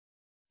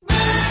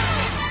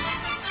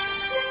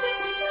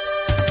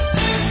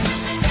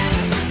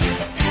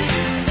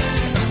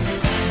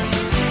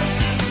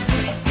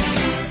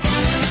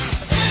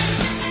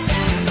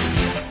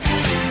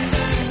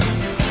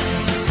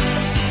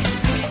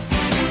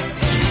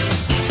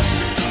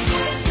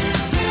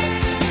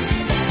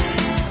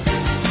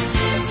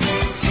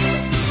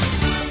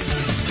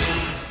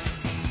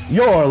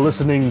You're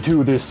listening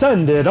to the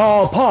Send It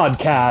All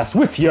podcast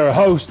with your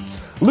hosts,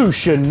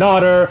 Lucian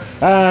Nodder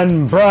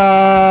and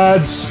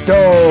Brad Stone.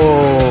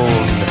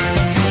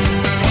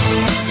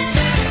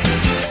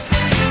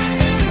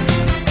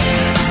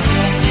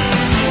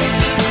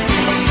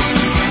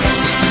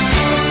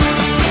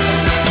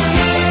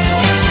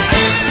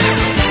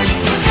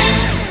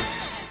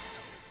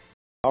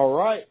 All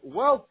right,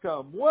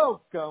 welcome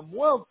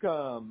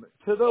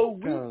to the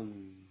week.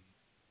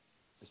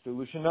 Mr.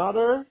 Lucian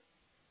Nodder,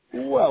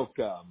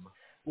 welcome.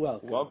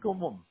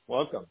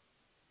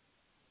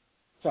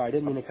 Sorry, I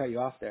didn't mean to cut you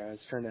off there. I was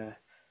trying to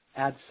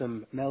add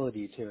some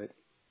melody to it.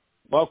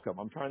 Welcome.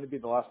 I'm trying to be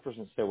the last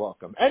person to say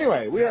welcome.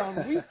 Anyway, we are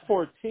on week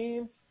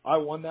 14. I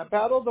won that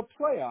battle, the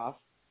playoff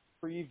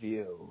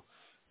preview.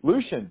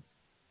 Lucian,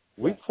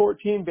 week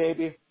 14,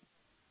 baby.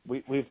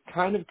 We've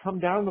kind of come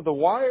down to the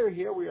wire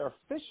here. We are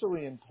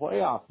officially in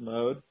playoff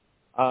mode.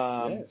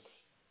 Yes.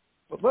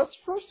 But let's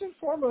first and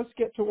foremost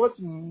get to what's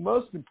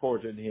most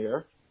important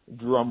here.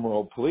 Drum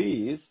roll,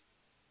 please.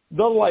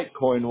 The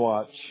Litecoin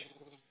Watch.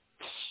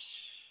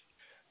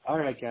 All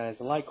right, guys.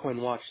 The Litecoin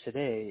Watch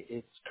today,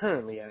 it's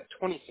currently at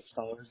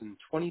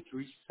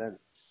 $26.23.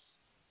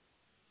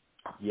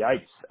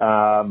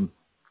 Yikes.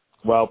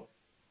 Well,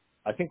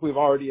 I think we've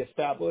already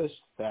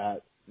established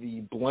that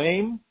the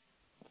blame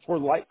for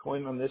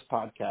Litecoin on this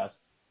podcast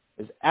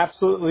is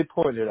absolutely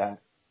pointed at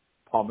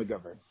Paul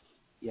McGovern.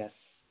 Yes,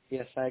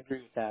 I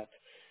agree with that.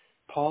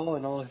 Paul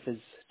and all of his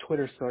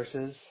Twitter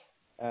sources,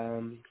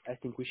 I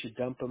think we should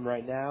dump him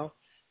right now,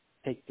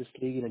 take this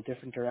league in a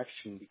different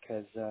direction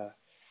because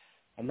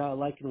I'm not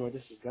liking where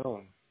this is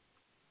going.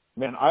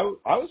 Man, I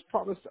was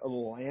promised a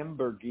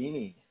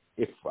Lamborghini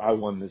if I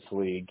won this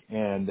league,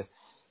 and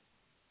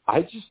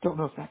I just don't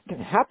know if that's going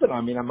to happen.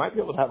 I mean, I might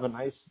be able to have a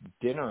nice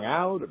dinner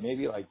out or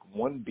maybe like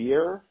one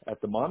beer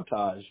at the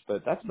Montage,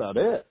 but that's about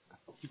it.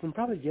 You can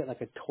probably get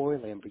like a toy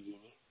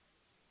Lamborghini.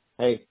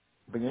 Hey,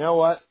 but you know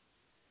what?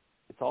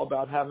 It's all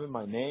about having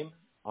my name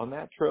on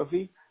that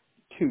trophy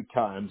 2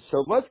 times.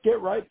 So let's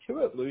get right to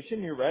it,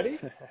 Lucian. You ready?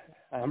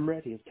 I'm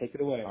ready. Take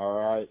it away. All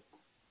right.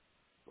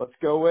 Let's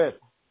go with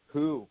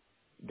who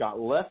got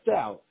left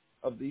out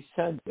of the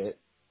Send It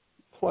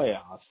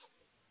playoffs.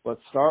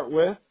 Let's start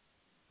with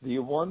the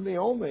one, the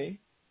only,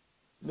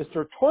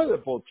 Mr.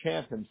 Toilet Bowl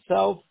champ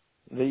himself,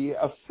 the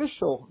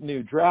official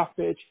new draft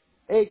bitch,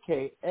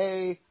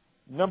 a.k.a.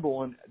 number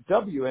 1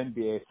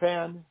 WNBA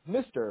fan,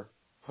 Mr.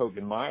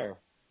 Hogan Meyer.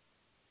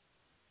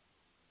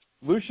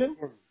 Lucian,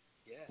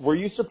 were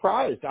you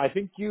surprised? I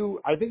think you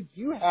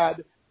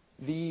had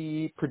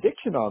the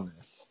prediction on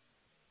this.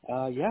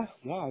 Yeah,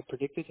 I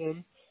predicted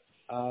him.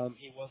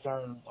 He was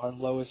our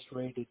lowest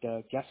rated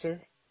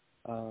guesser,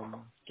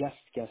 guest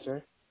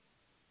guesser.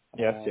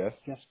 Yes.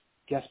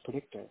 Guest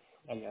predictor,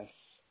 I guess.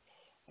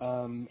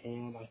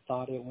 And I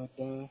thought it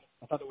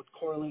would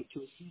correlate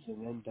to a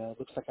season, and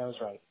looks like I was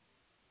right.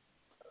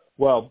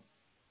 Well,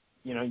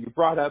 you know, you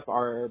brought up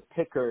our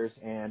pickers,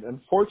 and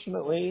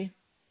unfortunately,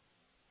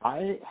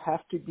 I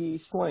have to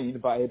be slain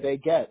by a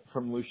baguette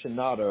from Lucian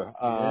Nodder.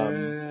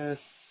 Yes.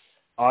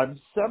 I'm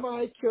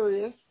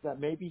semi-curious that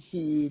maybe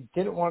he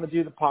didn't want to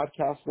do the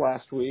podcast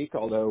last week,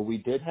 although we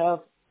did have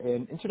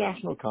an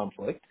international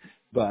conflict.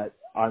 But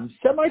I'm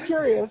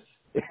semi-curious,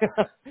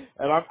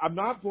 and I'm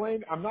not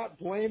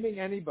blaming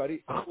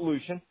anybody,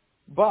 Lucian.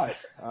 But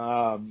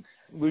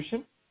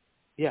Lucian,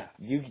 yeah,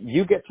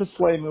 you get to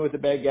slay me with a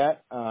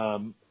baguette.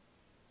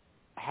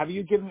 Have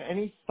you given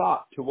any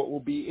thought to what will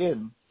be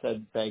in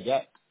said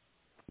baguette?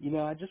 You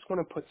know, I just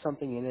want to put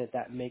something in it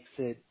that makes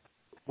it,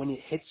 when it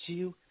hits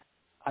you,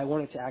 I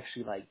want it to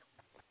actually like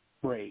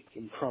break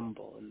and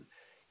crumble, and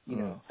you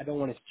know, I don't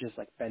want it to just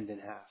like bend in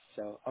half.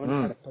 So I'm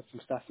gonna try to put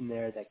some stuff in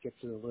there that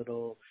gets it a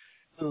little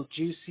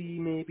juicy,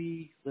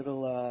 maybe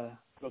little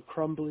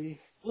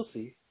crumbly. We'll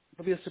see.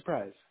 It'll be a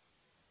surprise.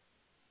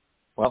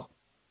 Well,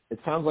 it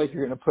sounds like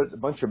you're gonna put a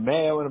bunch of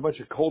mayo and a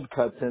bunch of cold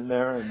cuts in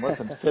there and let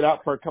them sit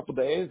out for a couple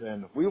days,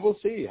 and we will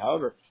see.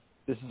 However,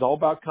 this is all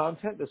about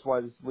content. That's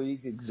why this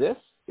league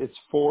exists. It's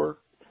for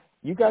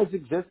you guys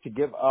exist to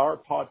give our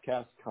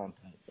podcast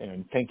content,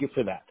 and thank you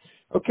for that.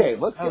 Okay,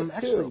 let's get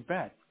actually,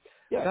 Brad,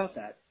 yes. About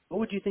that, what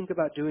would you think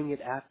about doing it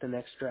at the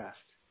next draft?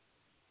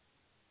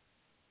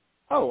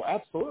 Oh,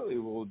 absolutely.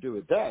 We'll do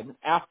it then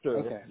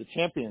after the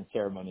champion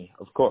ceremony,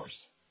 of course.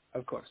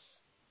 Of course.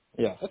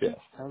 Yes, okay. Yes.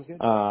 Sounds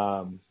good.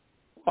 I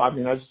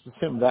mean, I just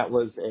assumed that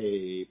was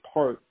a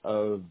part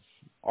of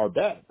our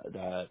bet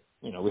that,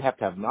 you know, we have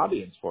to have an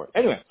audience for it.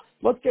 Anyway,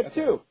 let's get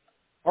to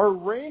our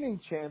reigning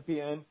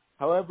champion.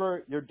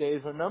 However, your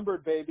days are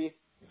numbered, baby.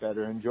 You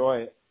better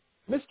enjoy it.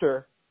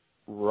 Mr.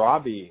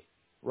 Robbie.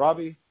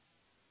 Robbie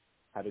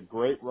had a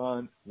great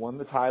run, won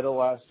the title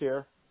last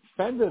year,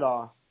 fended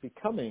off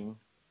becoming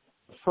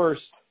the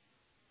first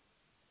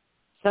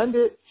Send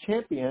It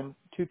champion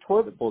to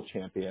Toilet Bowl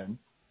champion.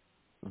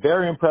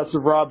 Very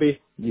impressive, Robbie.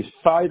 You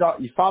fought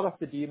off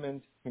the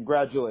demons.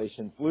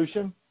 Congratulations.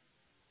 Lucian,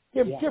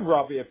 give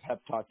Robbie a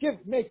pep talk.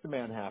 Make the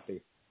man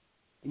happy.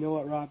 You know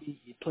what,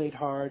 Robbie? You played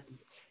hard.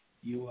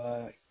 You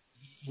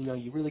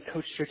really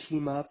coached your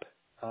team up.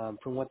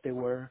 from what they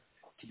were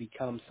to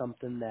become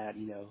something that,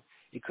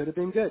 it could have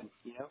been good,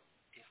 If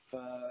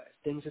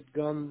things had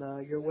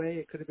gone your way,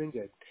 it could have been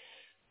good.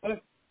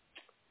 But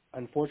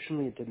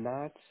unfortunately, it did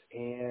not,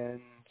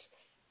 and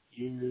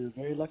you're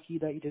very lucky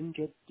that you didn't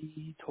get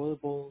the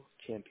Toilet Bowl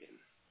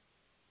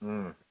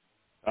champion.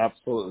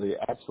 Absolutely,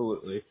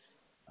 absolutely.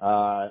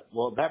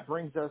 Well, that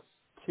brings us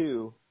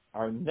to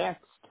our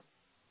next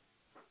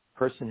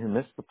person who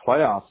missed the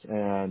playoffs,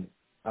 and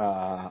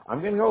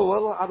I'm going to go a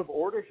little out of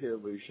order here,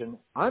 Lucian.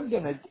 I'm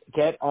going to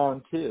get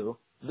on to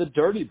the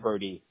Dirty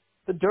Birdie.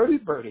 The Dirty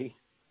Birdie,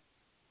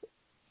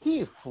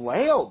 he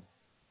flailed.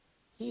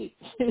 He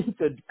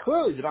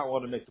clearly did not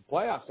want to make the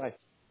playoffs.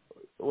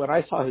 When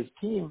I saw his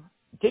team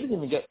didn't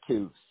even get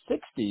to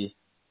 60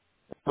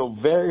 until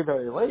very,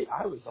 very late,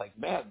 I was like,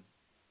 man,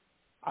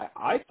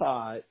 I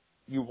thought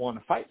you want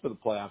to fight for the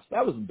playoffs.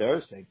 That was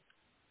embarrassing.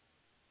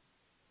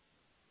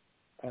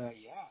 Yeah,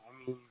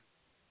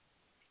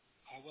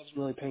 I wasn't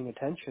really paying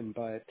attention,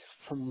 but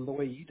from the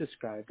way you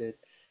described it,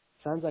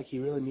 sounds like he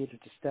really needed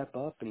to step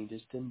up, and he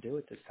just didn't do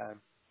it this time.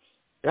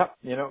 Yep,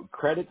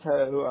 credit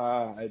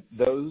to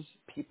those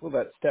people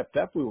that stepped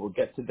up. We will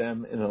get to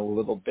them in a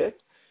little bit.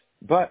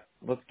 But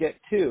let's get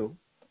to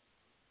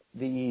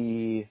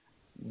the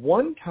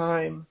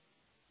one-time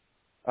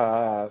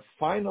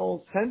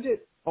final Send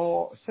It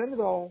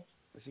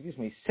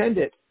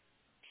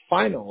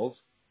finals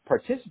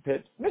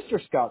participant, Mr.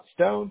 Scott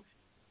Stone.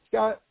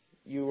 Scott,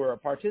 you were a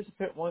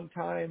participant one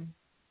time.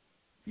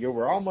 You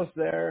were almost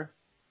there.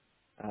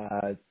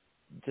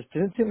 Just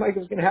didn't seem like it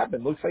was going to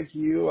happen. Looks like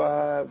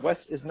Wes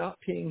is not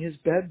peeing his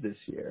bed this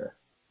year.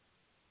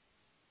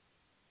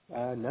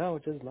 No,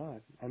 it does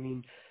not.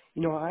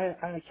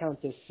 I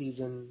count this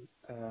season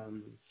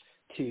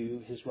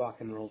to his rock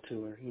and roll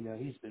tour.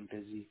 He's been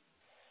busy.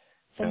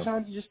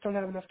 Sometimes you just don't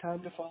have enough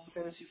time to follow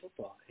fantasy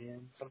football,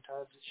 and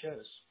sometimes it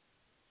shows.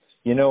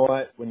 You know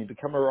what? When you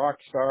become a rock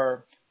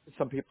star,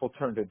 some people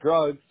turn to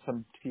drugs,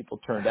 some people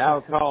turn to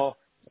alcohol,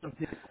 some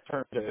people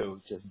turn to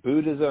just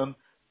Buddhism.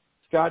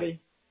 Scotty,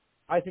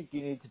 I think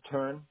you need to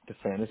turn to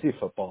fantasy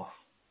football.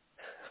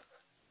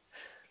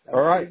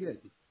 All right. Good.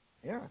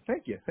 Yeah,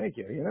 thank you.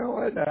 You know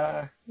what?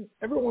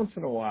 Every once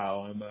in a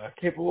while, I'm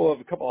capable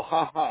of a couple of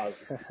ha-has.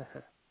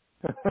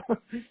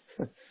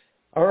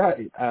 All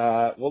right.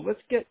 Well,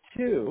 let's get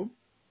to,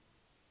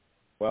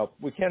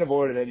 we can't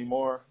avoid it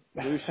anymore.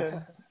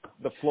 Lucian,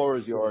 the floor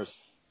is yours.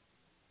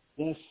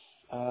 Yes,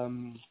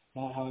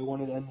 not how I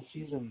wanted to end the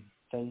season.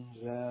 Things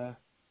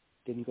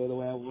didn't go the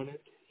way I wanted,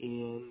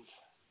 and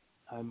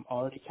I'm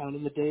already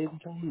counting the days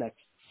until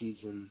next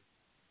season.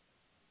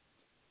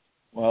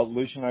 Well,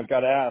 Lucian, I've got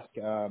to ask.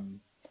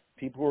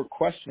 People were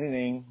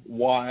questioning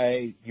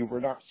why you were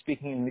not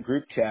speaking in the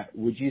group chat.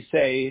 Would you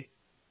say,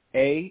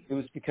 A, it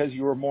was because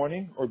you were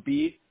mourning, or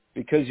B,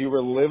 because you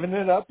were living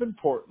it up in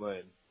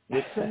Portland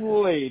with some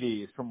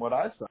ladies, from what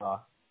I saw?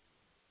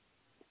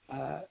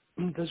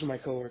 Those are my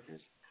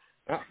coworkers.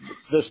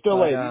 They're still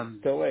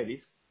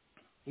ladies.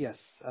 Yes,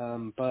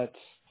 but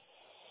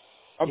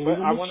I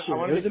want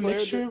to be clear.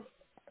 Mixture.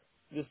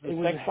 This is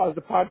the Sex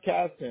Positive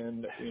podcast,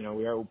 and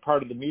we are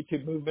part of the Me Too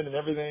movement and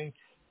everything.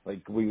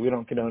 Like we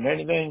don't condone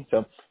anything.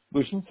 So,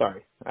 Lucian,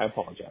 sorry, I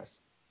apologize.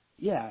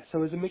 Yeah, so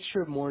it was a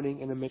mixture of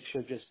mourning and a mixture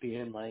of just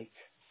being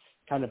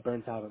kind of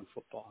burnt out on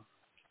football.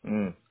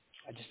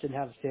 I just didn't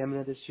have the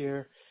stamina this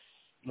year.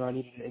 I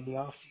needed it in the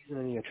off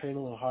season. I need to train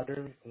a little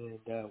harder,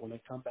 and when I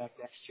come back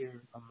next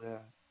year, I'm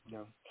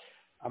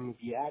gonna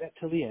be at it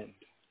till the end.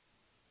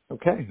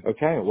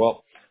 Okay.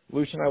 Well,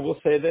 Lucian, I will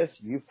say this: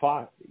 you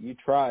fought, you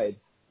tried.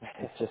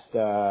 It's just,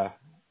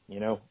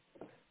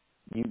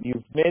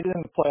 you've made it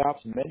in the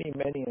playoffs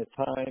many a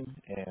time,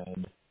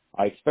 and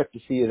I expect to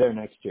see you there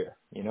next year.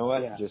 You know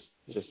what? Yeah.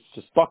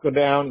 Just buckle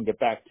down and get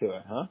back to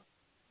it, huh?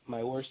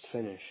 My worst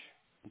finish.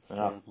 It's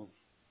terrible.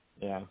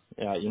 Yeah.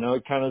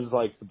 It kind of is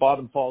like the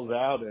bottom falls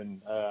out,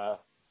 and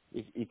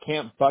you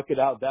can't bucket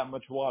out that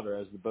much water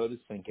as the boat is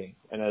sinking.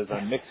 And as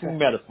I'm mixing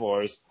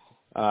metaphors,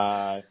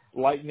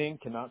 lightning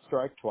cannot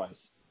strike twice.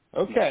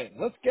 Okay,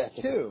 let's get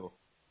to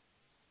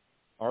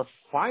our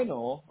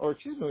final,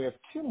 we have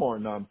two more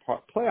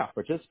non-playoff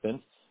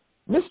participants.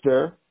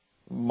 Mr.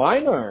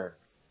 Minor.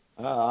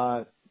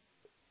 You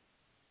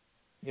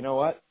know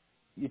what?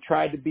 You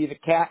tried to be the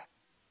cat,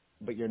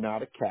 but you're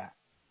not a cat.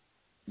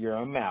 You're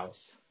a mouse.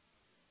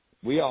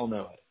 We all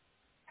know it.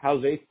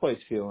 How's 8th place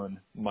feeling,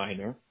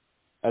 Minor,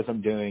 as I'm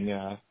doing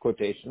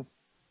quotations?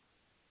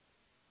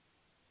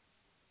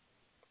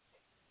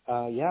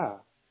 Yeah,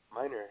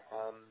 Minor.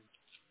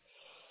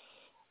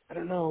 I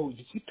don't know.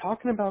 You keep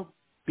talking about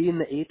being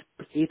the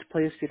eighth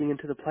place getting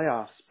into the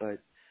playoffs, but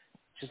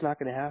it's just not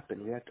going to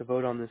happen. We have to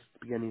vote on this at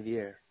the beginning of the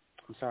year.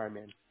 I'm sorry,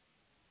 man.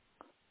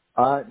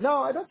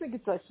 No, I don't think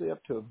it's actually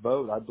up to a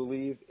vote. I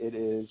believe it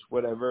is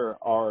whatever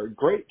our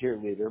great dear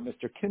leader,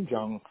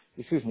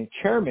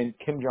 Chairman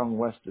Kim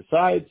Jong-West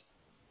decides.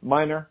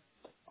 Minor,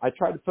 I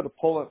tried to put a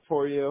poll up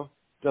for you.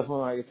 Doesn't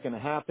look like it's going to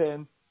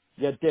happen.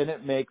 You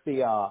didn't make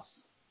the offs.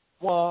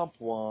 Womp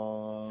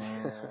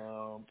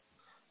womp.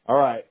 All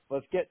right,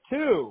 let's get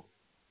to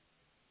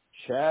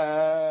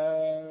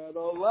Chad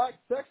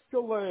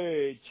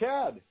Escalade.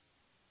 Chad,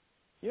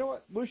 you know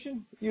what,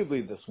 Lucian, you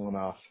lead this one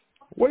off.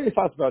 What are your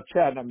thoughts about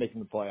Chad not making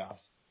the playoffs?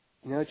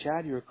 You know,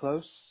 Chad, you were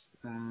close,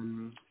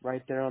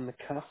 right there on the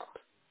cusp,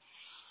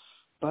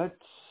 but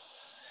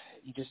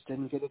you just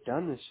didn't get it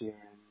done this year.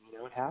 And, you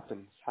know, it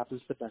happens.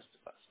 Happens to the best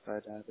of us.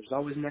 But there's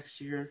always next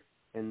year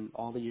and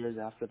all the years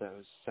after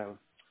those. So,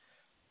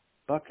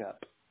 buck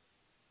up.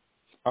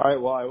 All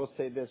right, well, I will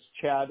say this.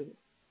 Chad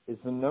is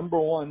the number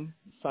one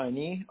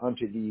signee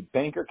onto the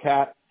Banker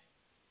Cat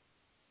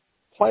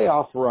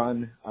playoff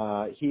run.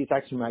 He's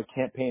actually my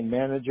campaign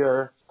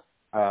manager.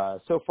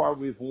 So far,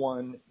 we've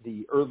won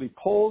the early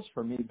polls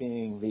for me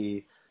being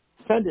the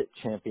Send It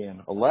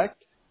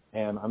champion-elect,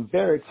 and I'm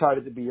very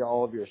excited to be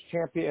all of yours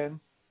champion.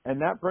 And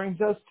that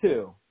brings us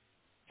to,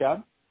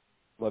 Chad,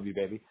 love you,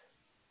 baby.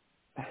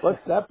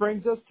 That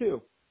brings us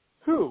to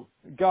who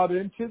got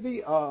into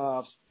the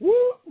offs? Woo,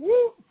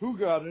 woo. Who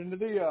got into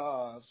the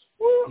offs?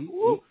 Woo,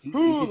 woo.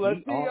 Who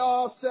let the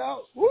offs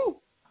out? Woo,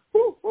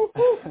 woo, woo,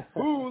 woo.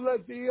 Who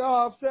let the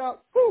offs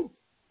out? Woo,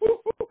 woo,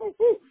 woo, woo,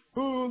 woo.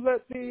 Who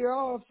let the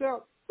offs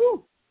out?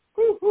 Woo,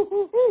 woo, woo,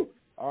 woo, woo.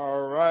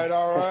 All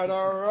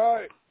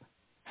right.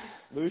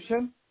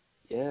 Lucian?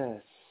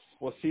 Yes.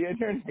 We'll see you in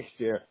here next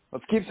year.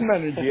 Let's keep some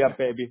energy up,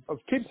 baby.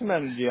 Let's keep some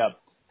energy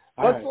up.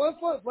 Why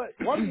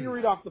don't you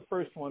read off the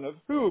first one of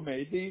who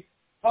made the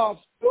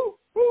offs? Woo,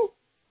 woo.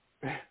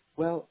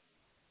 Well,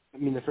 I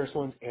mean, the first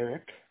one's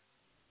Eric,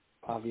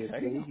 obviously.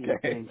 Okay. He's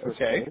playing first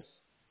place.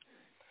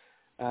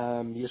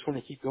 You just want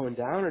to keep going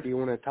down, or do you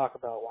want to talk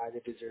about why they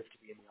deserve to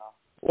be in the off?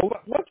 Well,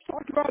 let's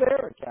talk about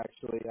Eric,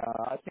 actually.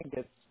 I think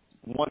it's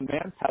one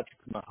man, Patrick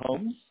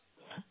Mahomes,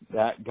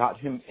 that got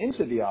him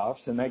into the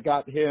offs, and that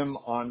got him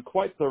on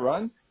quite the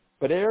run.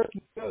 But Eric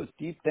goes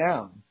deep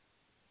down.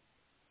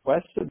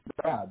 West and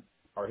Brad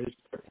are his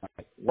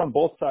kryptonite. We're on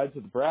both sides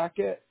of the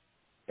bracket.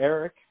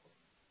 Eric,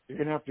 you're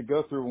going to have to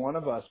go through one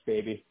of us,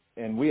 baby.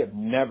 And we have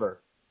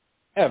never,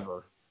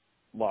 ever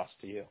lost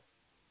to you.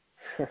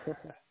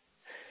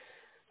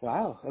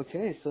 Wow.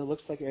 Okay. So it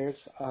looks like Eric's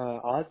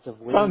odds of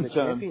winning the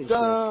championship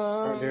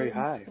aren't very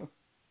high.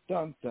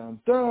 Dun, dun,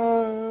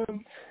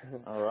 dun.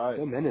 All right.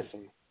 So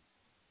menacing.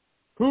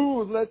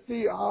 Who let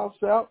the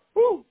offs out?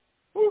 Woo,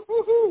 woo,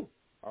 woo, woo.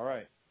 All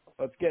right.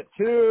 Let's get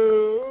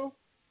to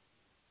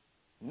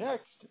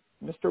next,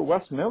 Mr.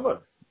 Wes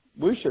Miller.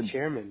 Lucian.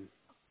 Chairman.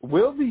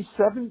 Will the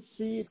 7th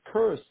seed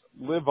curse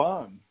live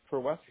on for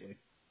Wesley?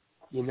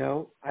 You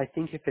know, I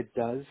think if it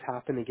does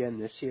happen again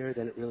this year,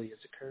 then it really is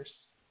a curse,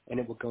 and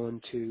it will go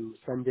into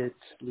Send It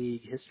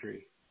League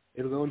history.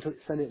 It'll go into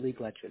Send It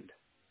League legend.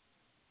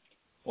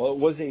 Well, it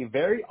was a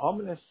very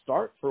ominous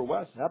start for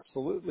Wes,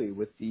 absolutely,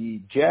 with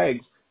the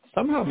Jags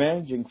somehow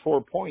managing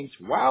 4 points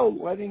while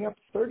letting up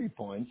 30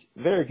 points.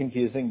 Very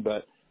confusing,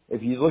 but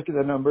if you look at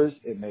the numbers,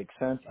 it makes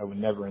sense. I would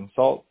never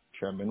insult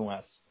Chairman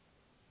Wes.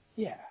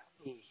 Yeah,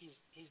 he's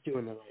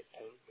doing the right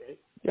thing, right?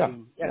 Yeah. I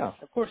mean, yes, yeah.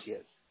 Of course he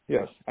is.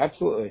 Yes,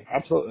 absolutely.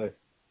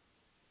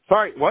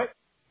 Sorry, what?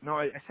 No,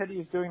 I said he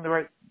was doing the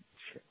right.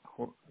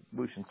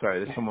 Lucian,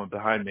 sorry, there's someone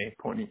behind me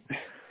pointing.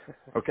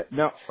 Okay,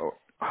 no,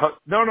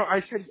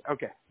 I said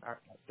okay. All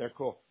right, they're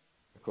cool.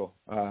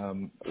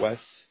 Wes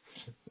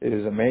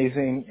is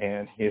amazing,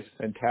 and he is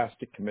a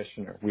fantastic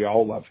commissioner. We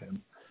all love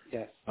him.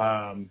 Yes.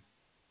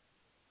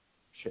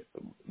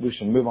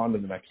 Lucian, move on to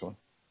the next one.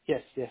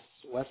 Yes.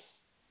 Wes,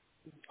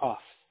 off.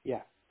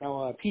 Yeah.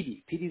 Now,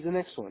 PD. PD's the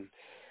next one.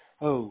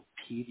 Oh,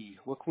 PD.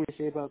 What can we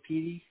say about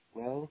PD?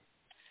 Well,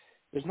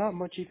 there's not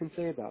much you can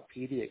say about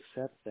PD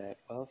except that,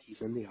 well, he's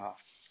in the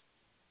offs.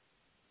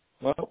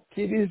 Well,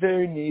 PD is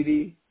very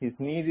needy. He's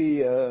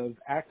needy of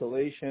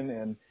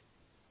accolation,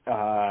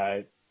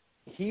 and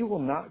he will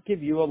not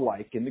give you a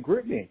like in the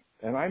group me.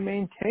 And I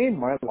maintain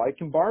my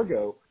like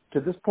embargo to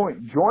this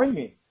point. Join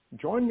me,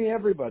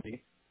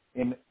 everybody.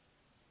 And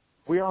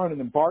we are on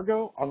an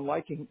embargo on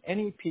liking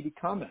any PD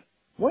comment.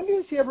 When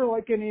does he ever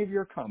like any of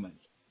your comments?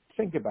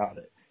 Think about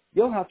it.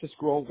 You'll have to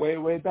scroll way,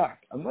 way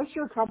back. Unless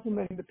you're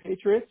complimenting the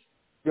Patriots,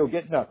 you'll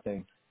get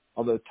nothing.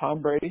 Although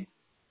Tom Brady,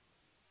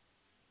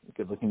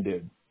 good-looking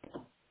dude.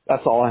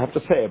 That's all I have to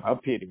say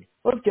about PD.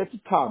 Let's get to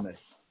Thomas.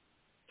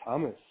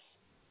 Mr.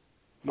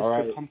 All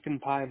right. Pumpkin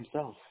Pie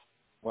himself.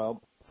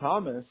 Well,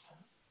 Thomas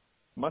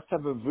must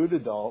have a voodoo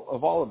doll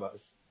of all of us.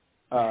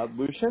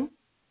 Lucian,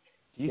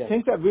 do you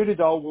think that voodoo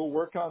doll will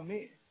work on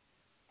me?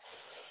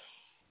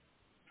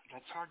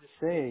 That's hard to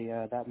say.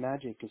 That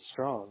magic is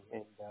strong,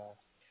 and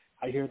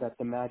I hear that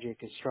the magic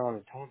is strong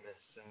in Thomas.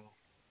 So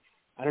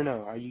I don't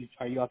know.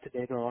 Are you up to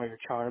date on all your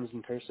charms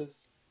and curses?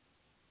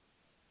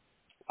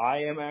 I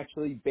am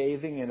actually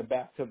bathing in a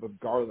bathtub of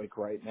garlic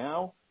right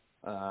now.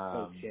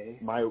 Okay.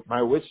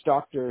 My witch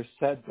doctor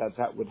said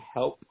that would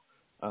help.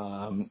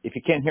 If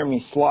you can't hear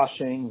me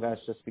sloshing,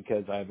 that's just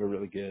because I have a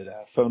really good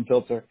phone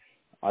filter,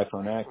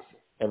 iPhone X.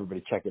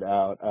 Everybody check it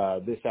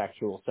out. This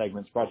actual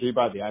segment's brought to you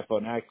by the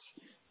iPhone X.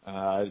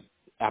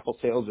 Apple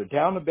sales are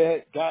down a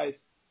bit. Guys,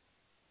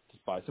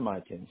 just buy some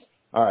iTunes.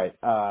 All right.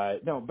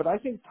 No, but I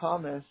think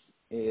Thomas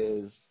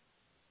is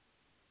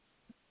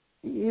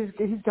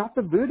he's got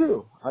the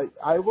voodoo.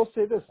 I will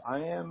say this.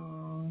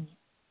 I'm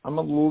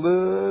a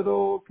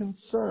little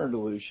concerned,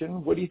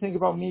 Lucian. What do you think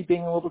about me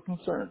being a little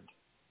concerned?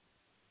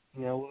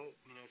 You know what?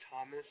 You know,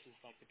 Thomas is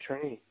like the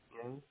train,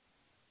 you know?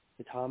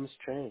 The Thomas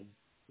train.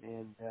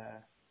 And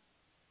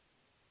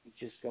he's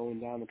just going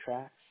down the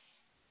tracks.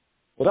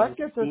 Well, that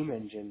gets us... steam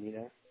engine, you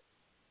know?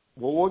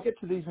 Well, we'll get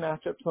to these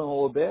matchups in a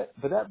little bit,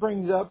 but that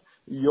brings up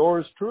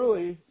yours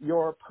truly,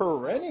 your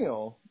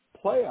perennial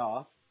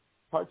playoff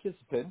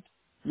participant,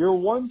 your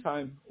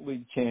one-time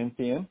league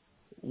champion,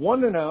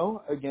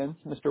 1-0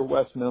 against Mr.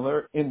 Wes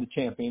Miller in the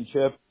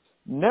championship,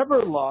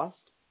 never lost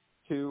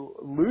to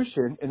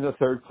Lucian in the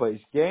third place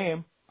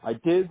game. I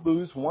did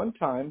lose one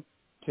time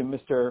to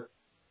Mr.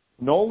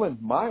 Nolan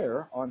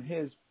Meyer on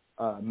his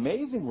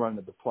amazing run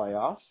of the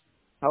playoffs.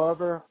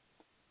 However,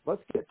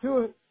 let's get to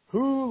it.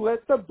 Who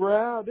let the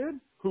brat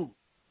in? Who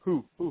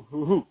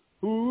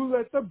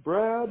let the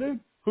brat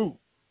in? Who?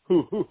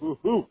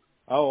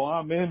 Oh,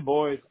 I'm in,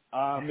 boys.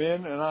 I'm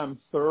in, and I'm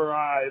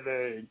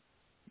thriving.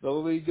 The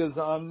league is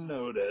on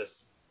notice.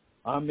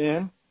 I'm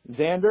in.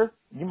 Xander,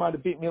 you might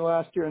have beat me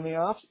last year in the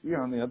offs.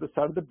 You're on the other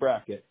side of the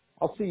bracket.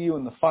 I'll see you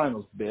in the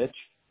finals, bitch.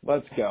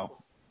 Let's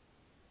go.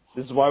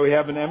 This is why we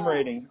have an M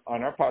rating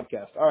on our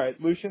podcast. All right,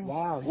 Lucian.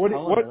 Wow, what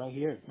right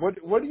here.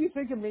 What do you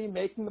think of me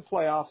making the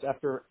playoffs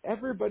after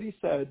everybody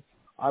said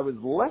I was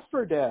left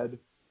for dead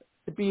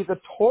to be the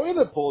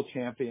toilet bowl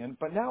champion,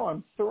 but now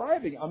I'm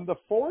thriving. I'm the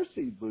 4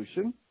 seed,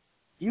 Lucian.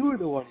 You were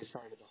the one who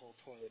started the whole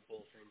toilet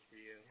bowl thing for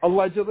you.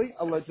 Allegedly.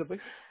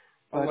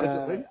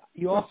 But,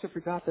 you also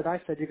forgot that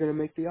I said you're going to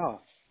make the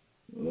offs.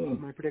 That was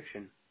my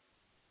prediction.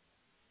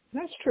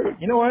 That's true.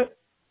 You know what,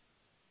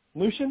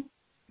 Lucian?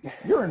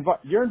 You're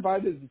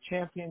invited to the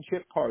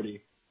championship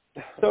party.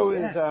 So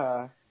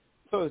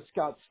is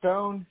Scott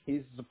Stone.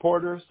 He's a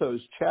supporter. So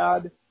is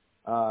Chad.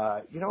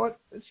 You know what?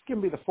 It's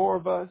going to be the 4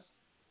 of us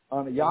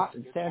on a yacht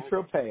in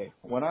Saint-Tropez.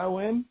 When I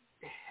win,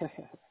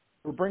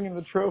 we're bringing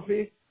the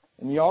trophy,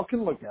 and y'all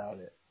can look at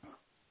it.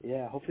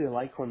 Yeah, hopefully the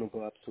Litecoin will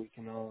go up so we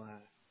can all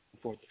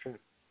afford the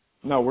trip.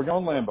 No, we're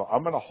going Lambo.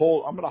 I'm gonna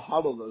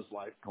hodl those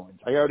Litecoins.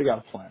 I already got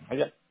a plan.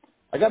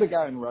 I got a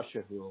guy in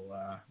Russia who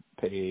will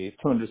pay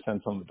 200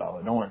 cents on the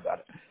dollar. Don't worry about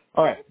it.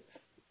 All right,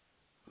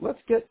 let's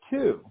get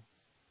to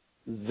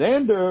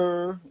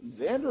Xander.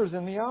 Xander's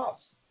in the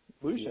offs.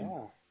 Lucian.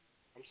 Yeah,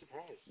 I'm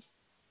surprised.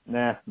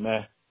 Nah.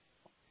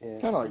 Yeah.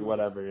 Kind of like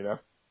whatever, you know.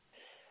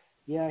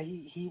 Yeah,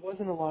 he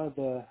wasn't a lot of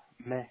the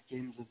meh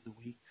games of the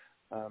week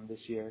this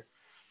year.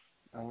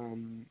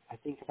 I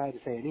think if I had to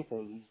say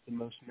anything, he's the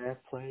most meh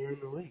player in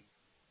the league.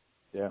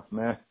 Yeah,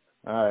 meh.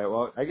 All right,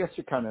 well, I guess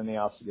you're kind of in the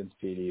offs against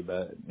PD,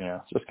 but, yeah,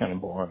 it's just kind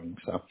of boring.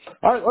 So,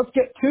 all right, let's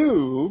get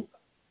to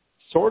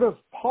sort of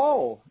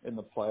Paul in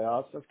the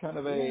playoffs. That's kind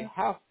of a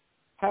half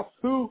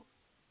who.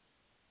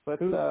 But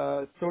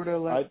sort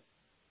of like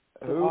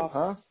who,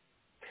 huh?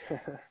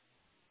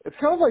 It's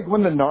kind of like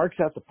when the narcs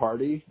at the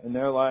party, and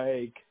they're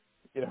like,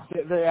 you know,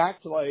 they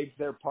act like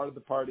they're part of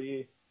the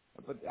party,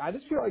 but I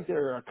just feel like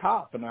they're a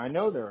cop, and I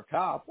know they're a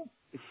cop.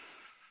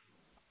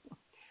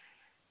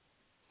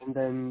 And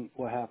then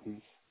what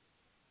happens?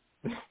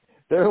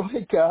 They're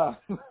like,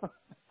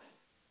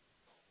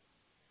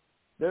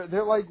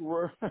 they're like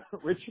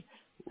Richard,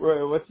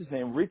 what's his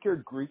name?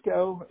 Richard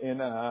Grieco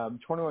in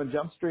 21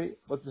 Jump Street.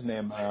 What's his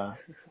name? I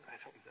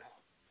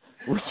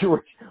don't know.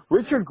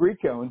 Richard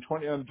Grieco in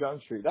 21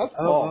 Jump Street. That's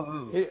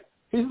Paul.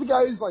 He's the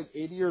guy who's like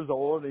 80 years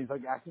old, and he's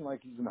like acting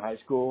like he's in high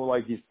school,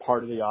 like he's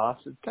part of the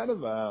offs. It's kind of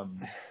Wow,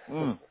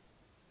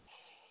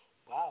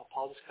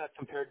 Paul just got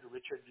compared to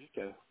Richard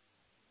Grieco.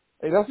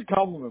 Hey, that's a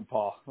compliment,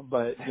 Paul.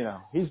 But you know,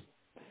 he's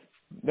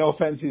no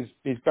offense,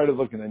 he's better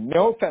looking than.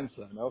 No offense,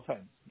 though. No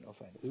offense.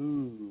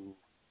 Ooh.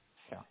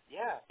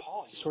 Yeah,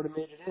 Paul, you sort of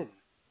made it in.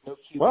 No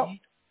QB. Well,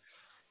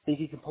 think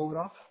he can pull it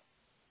off?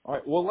 All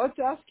right. Well, let's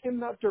ask him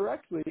that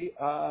directly.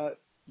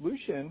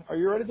 Lucian, are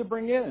you ready to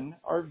bring in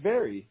our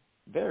very,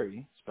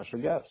 very special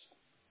guest?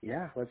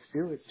 Yeah, let's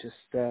do it.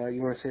 Just, you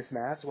want to say some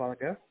ads while I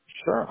go?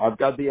 Sure. I've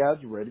got the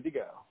ads ready to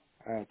go.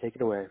 All right, take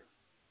it away.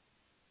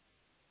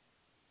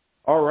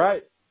 All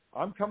right.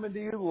 I'm coming to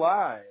you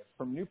live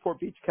from Newport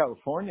Beach,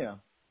 California,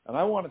 and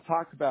I want to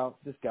talk about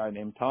this guy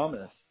named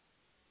Thomas.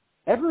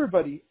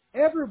 Everybody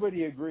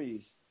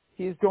agrees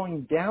he's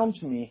going down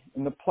to me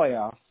in the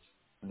playoffs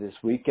this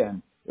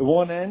weekend. It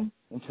won't end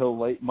until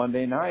late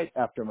Monday night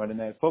after Monday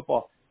Night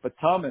Football. But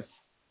Thomas,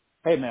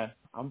 hey man,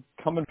 I'm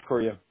coming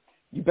for you.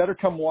 You better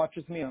come watch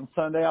with me on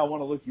Sunday. I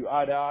want to look you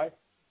eye to eye,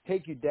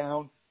 take you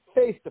down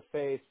face to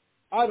face.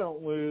 I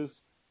don't lose.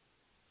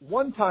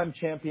 One-time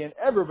champion,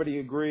 everybody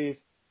agrees.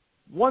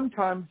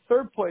 One-time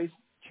third place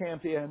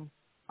champion.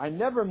 I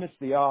never miss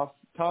the off.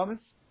 Thomas,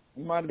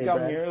 you might have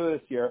gotten me earlier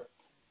this year,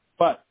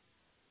 but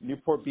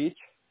Newport Beach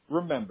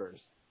remembers.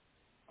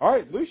 All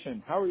right,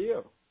 Lucian, how are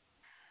you?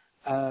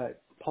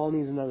 Paul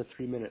needs another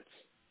 3 minutes.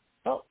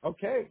 Oh,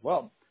 okay.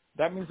 Well,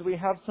 that means we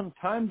have some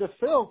time to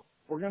fill.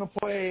 We're going to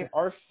play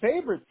our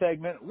favorite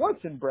segment,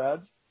 What's in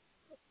Brad's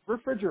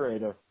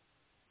Refrigerator.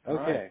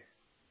 Okay.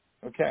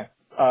 Right. Okay.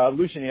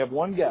 Lucian, you have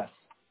one guess.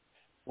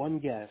 One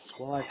guess.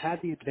 Well, I've had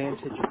the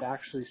advantage of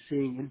actually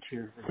seeing into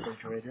your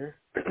refrigerator.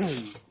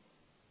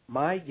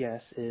 My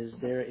guess is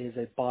there is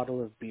a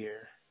bottle of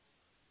beer.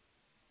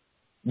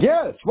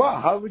 Yes.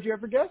 Wow. How would you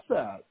ever guess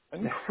that?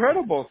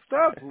 Incredible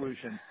stuff,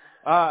 Lucian.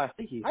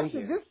 Thank you.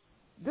 Actually,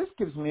 this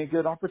gives me a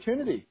good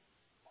opportunity.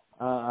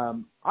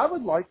 I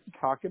would like to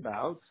talk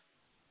about.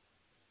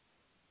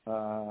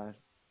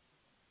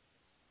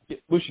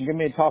 Lucian, give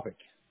me a topic.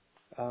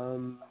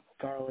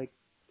 Garlic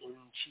and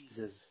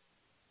cheeses.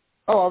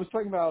 Oh, I was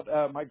talking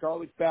about my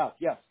garlic bath.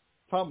 Yes.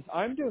 Thomas,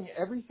 I'm doing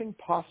everything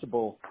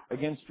possible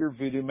against your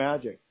voodoo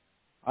magic.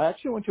 I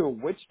actually went to a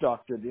witch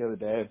doctor the other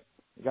day.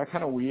 It got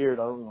kind of weird.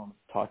 I don't really want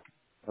to talk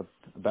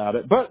about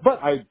it. But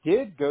I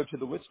did go to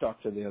the witch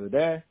doctor the other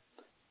day,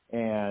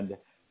 and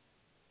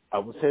I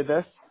will say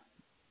this.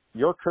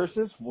 Your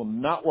curses will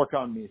not work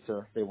on me,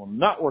 sir. They will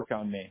not work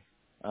on me.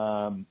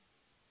 I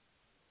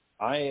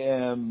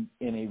am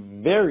in a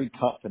very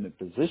confident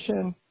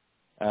position,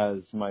 as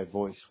my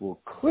voice will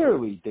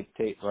clearly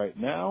dictate right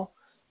now.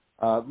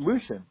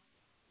 Lucian.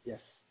 Yes.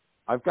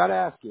 I've got to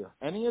ask you,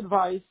 any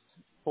advice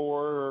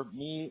for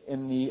me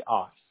in the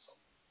offs?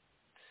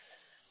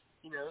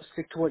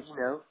 Stick to what you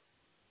know.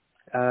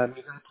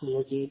 You got to play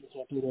your game. You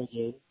can't play their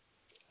game.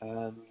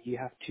 You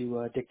have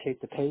to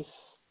dictate the pace,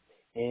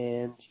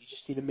 and you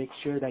just need to make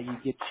sure that you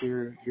get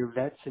your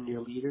vets and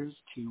your leaders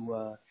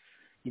to,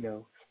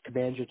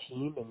 command your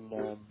team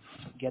and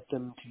get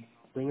them to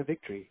bring a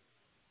victory.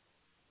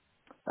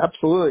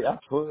 Absolutely,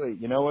 absolutely.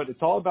 You know what?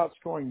 It's all about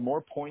scoring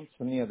more points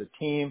than the other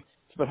team.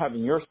 It's about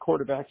having your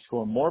quarterback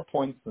score more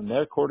points than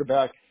their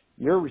quarterback.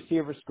 Your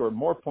receivers score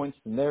more points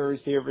than their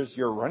receivers.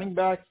 Your running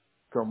backs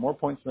score more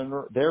points than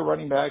their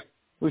running back.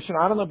 Lucian,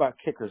 I don't know about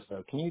kickers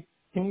though. Can you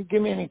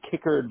give me any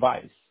kicker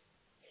advice?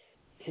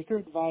 Kicker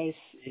advice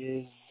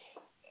is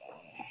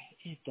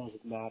it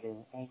doesn't matter.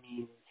 I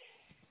mean,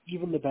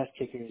 even the best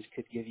kickers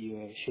could give you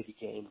a shitty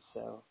game,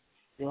 so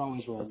you're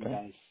always rolling the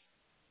dice.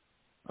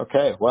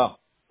 Okay, well,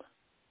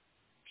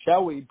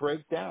 shall we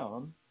break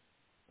down?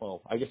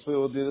 Well, I guess we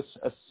will do this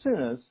as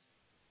soon as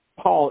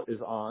Paul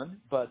is on,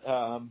 but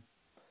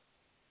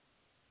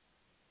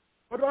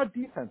what about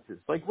defenses?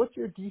 Like, what's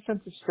your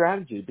defensive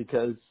strategy?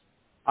 Because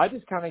I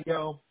just kind of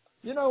go,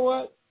 you know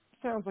what?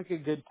 Sounds like a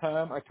good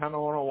time. I kind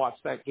of want to watch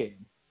that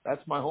game.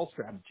 That's my whole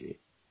strategy.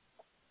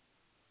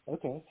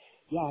 Okay.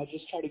 Yeah, I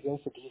just try to go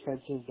for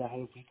defenses that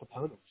have weak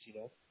opponents,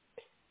 you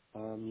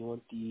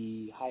want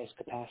the highest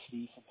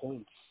capacity for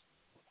points.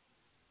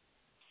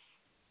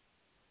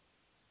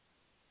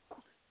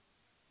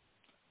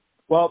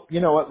 Well, you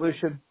know what,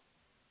 Lucian?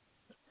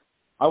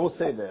 I will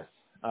say this.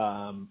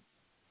 I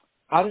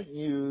don't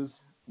use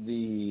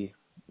the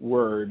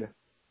word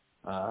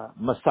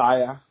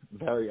Messiah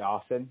very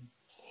often.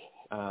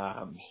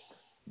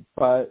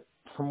 But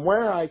from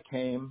where I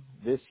came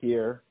this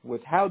year,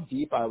 with how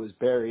deep I was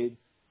buried,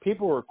 many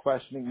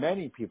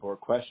people were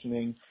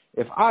questioning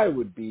if I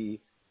would be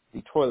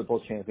the toilet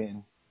bowl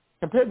champion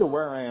compared to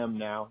where I am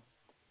now.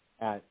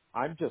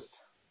 I'm just,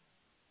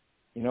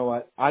 you know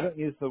what? I don't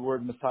use the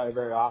word Messiah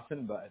very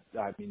often, but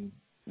I mean,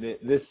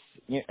 this,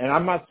 and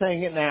I'm not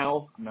saying it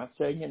now.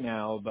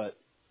 But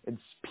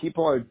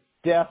people are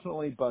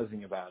definitely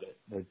buzzing about it.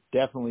 They're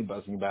definitely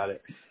buzzing about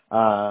it.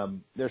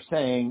 They're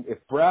saying if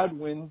Brad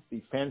wins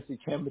the fantasy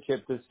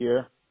championship this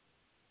year,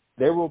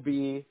 there will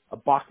be a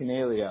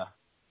Bacchanalia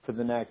for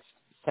the next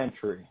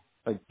century.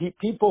 Like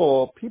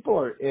people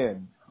are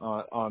in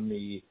on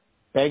the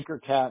Banker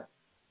Cat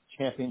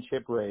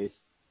Championship race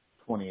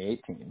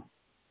 2018.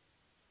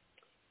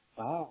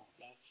 Wow,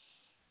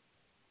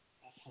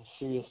 that's some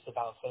serious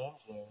devout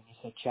fans there. You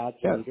said Chad's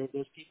the leader of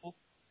those people?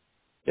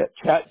 Yeah,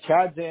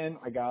 Chad's in.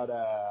 I got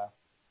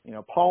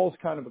Paul's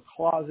kind of a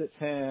closet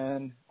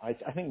fan. I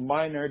think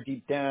mine are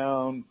deep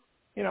down.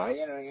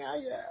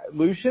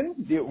 Lucian,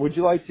 would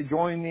you like to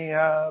join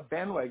the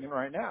bandwagon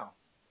right now?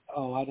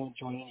 Oh, I don't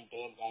join any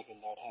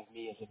bandwagon that would have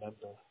me as a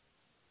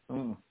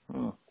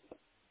member.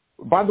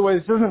 By the way,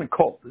 this isn't a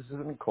cult.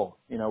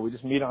 We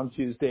just meet on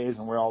Tuesdays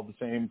and wear all the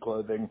same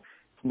clothing.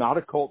 It's not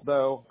a cult,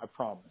 though. I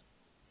promise.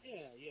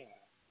 Yeah.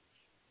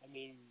 I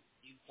mean,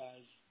 you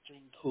guys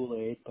drink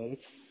Kool-Aid, but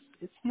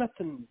it's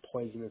nothing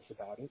poisonous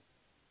about it.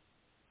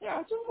 Yeah,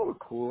 it's a little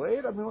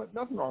Kool-Aid. I mean,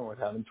 nothing wrong with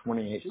that in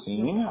 2018. Just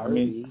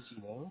parties,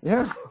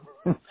 Yeah.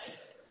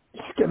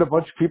 Just get a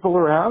bunch of people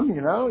around,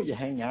 you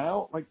hang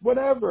out, like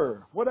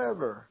whatever.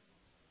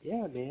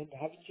 Yeah, man.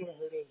 Haven't you ever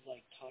heard of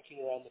talking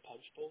around the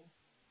punch bowl?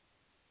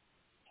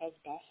 How's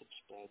gossip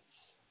spreads?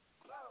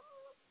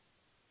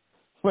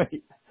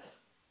 Wait.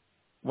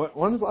 When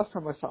was the last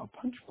time I saw a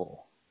punch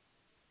bowl?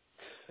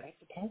 At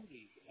the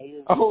party.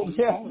 Oh,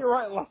 yeah, you're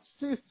right. Last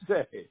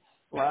Tuesday.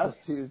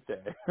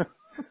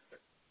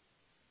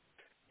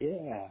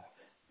 Yeah.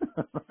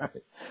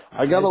 Right.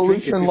 I got a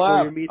Lucian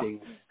laugh.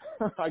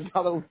 I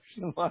got a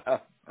Lucian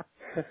laugh.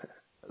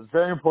 It's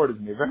very important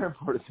to me.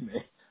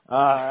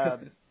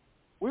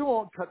 We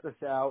won't cut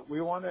this out. We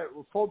want it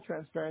full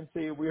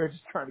transparency. We are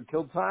just trying to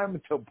kill time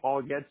until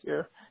Paul gets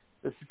here.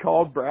 This is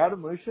called Brad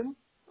and Lucian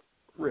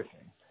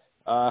Riffing.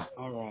 All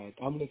right.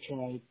 I'm going to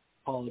try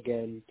Paul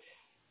again.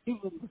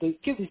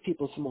 Give these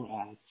people some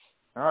more ads.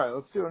 All right,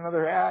 let's do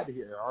another ad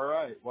here. All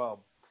right,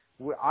 well,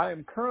 I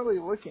am currently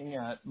looking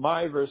at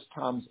my versus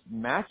Tom's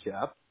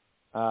matchup.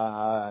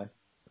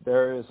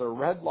 There is a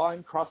red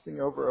line crossing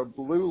over a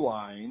blue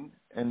line,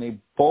 and they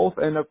both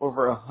end up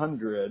over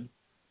 100.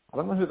 I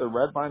don't know who the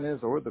red line is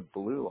or the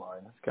blue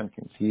line. It's kind of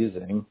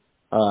confusing.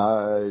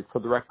 For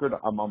the record,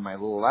 I'm on my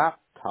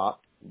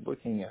laptop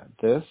looking at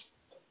this.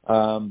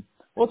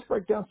 Let's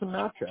break down some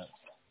matchups.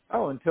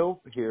 Oh,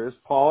 until here's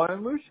Paul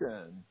and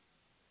Lucian.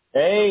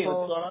 Hey,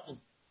 what's going on?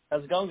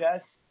 How's it going,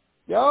 guys?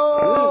 Yo,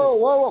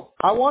 whoa.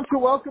 I want to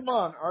welcome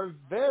on our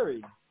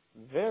very,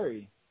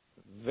 very,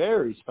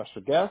 very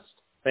special guest,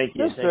 Thank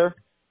you. Mr.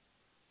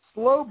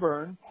 Slow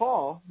Burn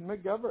Paul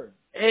McGovern.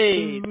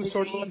 Hey,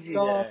 Sort of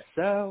off,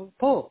 so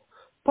Paul.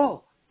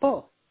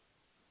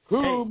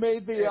 Who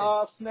made the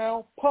off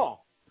now?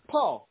 Paul.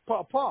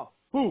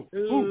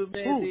 Who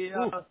made the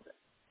off?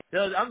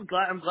 No, I'm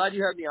glad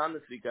you had me on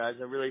this week, guys.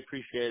 I really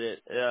appreciate it.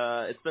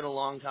 It's been a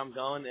long time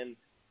going, and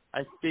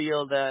I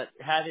feel that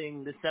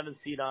having the 7th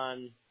seed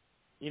on,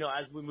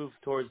 as we move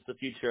towards the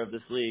future of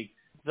this league,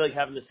 I feel like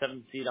having the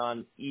 7th seed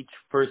on each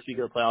first week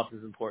of the playoffs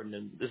is important,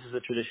 and this is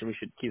a tradition we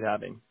should keep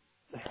having.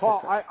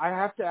 Paul, I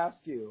have to ask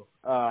you,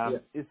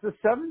 is the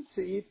 7th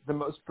seed the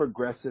most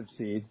progressive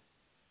seed?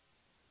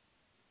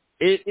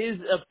 It is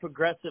a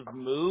progressive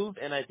move,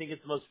 and I think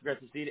it's the most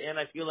progressive seed, and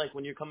I feel like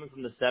when you're coming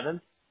from the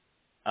 7th,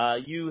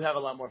 you have a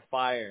lot more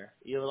fire.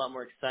 You have a lot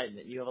more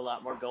excitement. You have a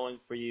lot more going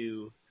for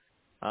you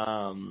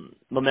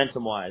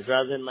momentum-wise,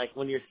 rather than like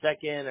when you're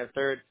second or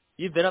third.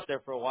 You've been up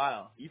there for a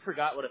while. You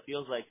forgot what it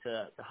feels like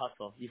to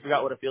hustle. You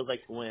forgot what it feels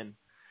like to win.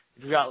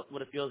 You forgot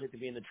what it feels like to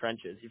be in the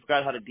trenches. You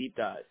forgot how to deep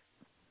dive.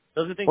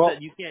 Those are things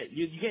that you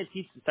can't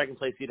teach the second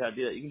place seed how to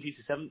do that. You can teach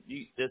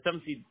the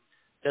 7th seed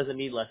doesn't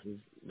need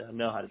lessons to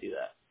know how to do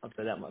that. I'll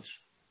say that much.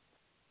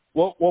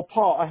 Well,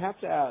 Paul, I have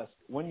to ask,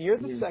 when you're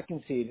the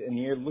 2nd seed and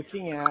you're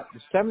looking at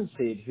the 7th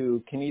seed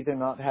who can either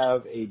not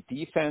have a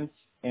defense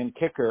and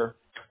kicker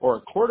or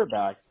a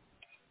quarterback,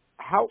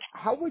 how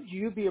would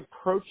you be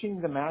approaching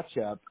the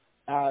matchup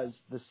as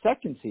the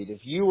 2nd seed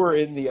if you were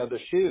in the other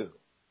shoe?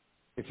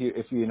 If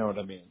you know what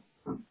I mean.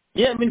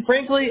 Yeah, I mean,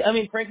 frankly,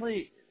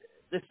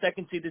 the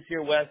 2nd seed this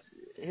year, Wes,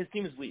 his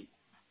team is weak.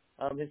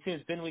 His team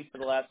has been weak for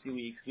the last few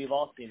weeks. We've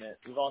all seen it.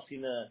 We've all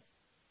seen the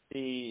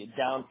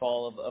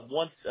downfall of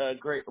once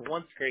great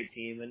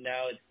team, and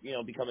now it's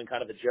becoming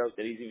kind of a joke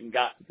that he's even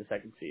got to the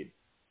 2nd seed.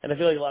 And I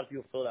feel like a lot of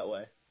people feel that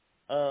way.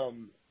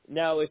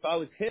 Now, if I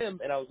was him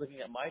and I was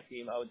looking at my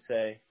team, I would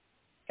say,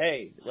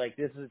 hey, like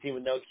this is a team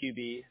with no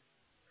QB,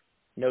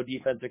 no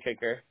defensive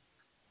kicker.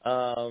 They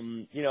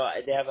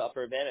have an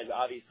upper advantage,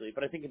 obviously,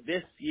 but I think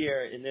this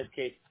year, in this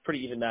case, it's a pretty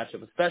even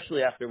matchup,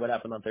 especially after what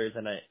happened on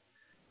Thursday night,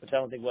 which I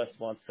don't think West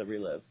wants to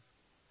relive.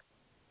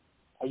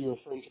 Are you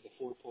referring to the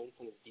 4 points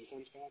on his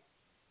defense got?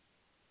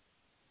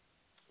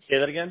 Say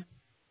that again?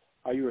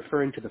 Are you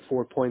referring to the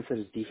 4 points that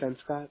his defense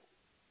got?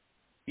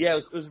 Yeah,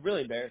 it was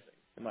really embarrassing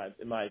in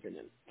my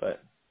opinion.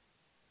 But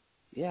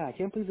yeah, I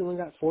can't believe he only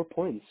got 4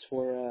 points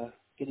for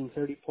getting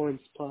 30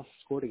 points plus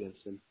scored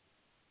against him.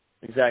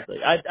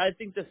 Exactly. I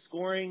think the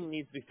scoring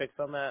needs to be fixed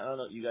on that. I don't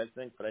know what you guys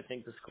think, but I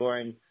think the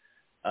scoring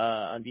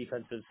on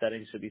defensive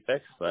settings should be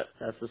fixed. But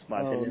that's just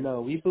my opinion.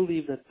 No, we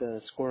believe that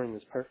the scoring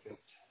is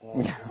perfect.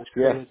 The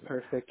scoring is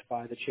perfect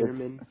by the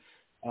chairman.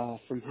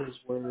 From his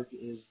word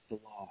is the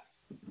law.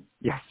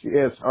 Yes.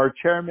 Our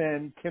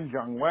chairman, Kim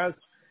Jong-West,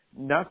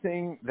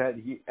 nothing that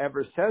he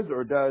ever says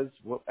or does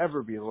will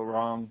ever be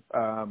wrong.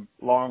 Paul,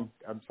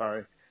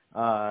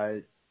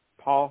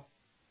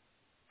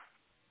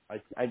 I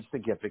just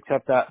think you have to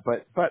accept that.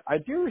 But I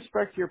do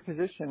respect your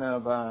position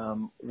of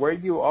where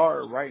you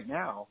are right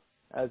now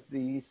as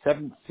the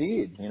 7th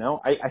seed.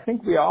 I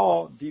think we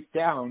all deep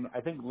down, I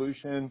think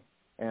Lucian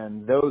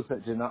and those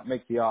that did not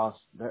make the offs,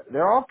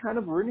 they're all kind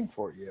of rooting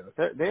for you.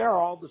 They are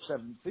all the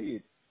 7th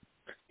seed.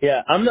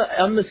 Yeah, I'm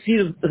the seed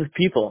of the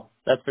people.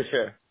 That's for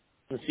sure.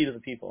 I'm the seed of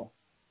the people.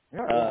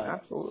 Yeah,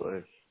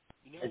 absolutely.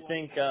 I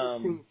think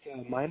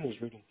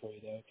Miner's rooting for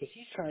you though, because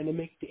he's trying to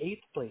make the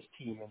 8th place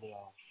team in the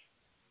offs.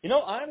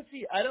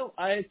 Honestly,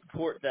 I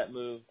support that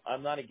move.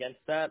 I'm not against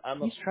that.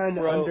 He's trying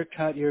to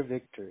undercut your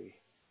victory.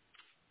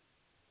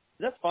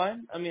 That's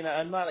fine. I mean,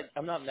 I'm not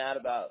mad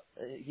about.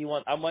 I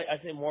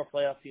say more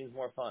playoff teams,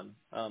 more fun.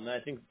 And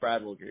I think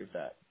Brad will agree with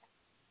that.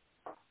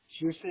 So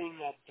you're saying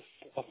that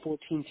a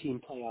 14-team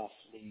playoff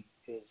league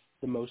is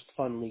the most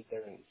fun league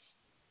there is?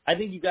 I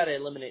think you got to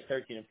eliminate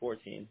 13 and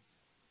 14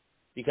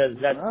 because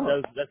that's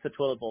the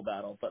toilet bowl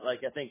battle. But I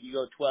think you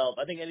go 12.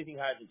 I think anything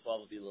higher than 12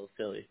 would be a little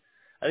silly.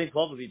 I think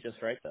 12 would be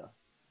just right though.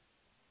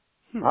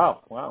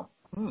 Oh, wow.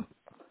 You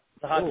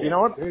know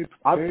what? Very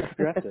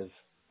progressive.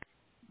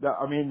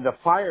 The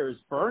fire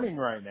is burning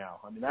right now.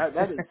 I mean,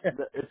 that is,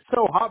 it's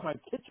so hot, my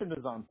kitchen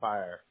is on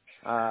fire.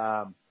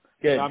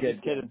 Good.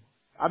 Just kidding.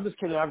 I'm just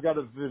kidding. I've got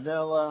a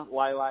vanilla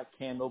lilac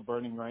candle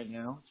burning right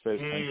now. It's very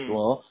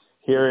sensual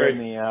here in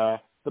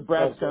the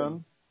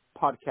Bradstone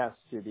podcast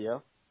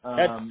studio.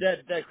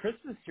 That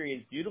Christmas tree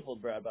is beautiful,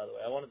 Brad. By the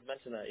way, I wanted to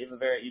mention that. You did a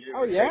great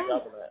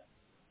job of that.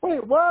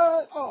 Wait,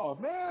 what? Oh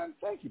man,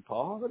 thank you,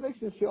 Paul. That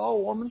makes me feel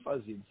all warm and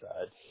fuzzy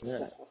inside.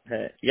 Yeah.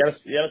 Hey, you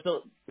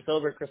gotta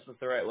celebrate Christmas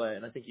the right way,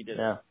 and I think you did.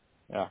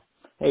 Yeah.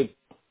 Hey,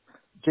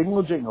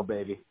 jingle jingle,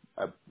 baby.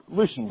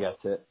 Lucian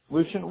gets it.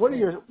 Lucian, what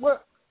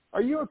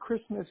are you a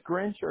Christmas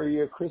Grinch or are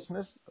you a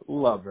Christmas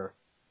lover?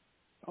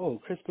 Oh,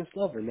 Christmas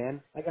lover,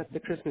 man. I got the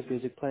Christmas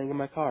music playing in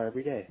my car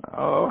every day.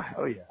 Oh,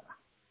 hell yeah.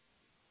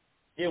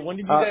 Yeah, when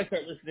did you guys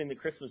start listening to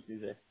Christmas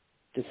music?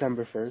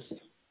 December 1st.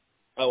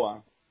 Oh,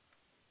 wow.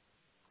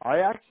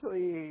 I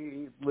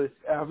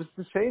was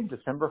the same,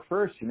 December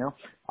 1st, you know.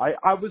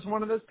 I was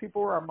one of those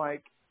people where I'm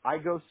like, I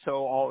go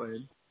so all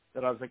in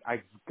that I was like,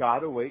 I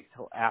gotta wait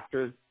till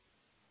after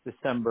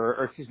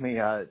November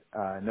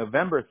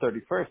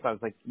 31st. I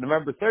was like,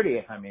 November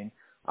 30th,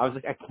 I was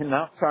like, I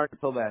cannot start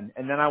until then.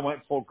 And then I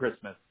went full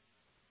Christmas.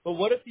 But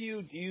what if do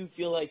you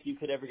feel like you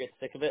could ever get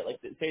sick of it? Like,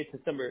 say it's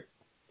December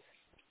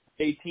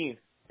 18th,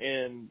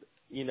 and,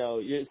 you know,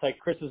 it's like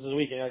Christmas is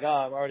week, and you're like,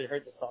 oh, I've already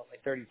heard this song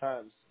like 30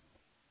 times.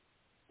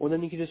 Well,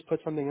 then you could just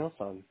put something else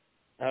on.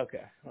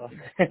 Okay. Well,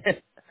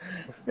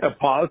 yeah,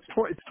 Paul, it's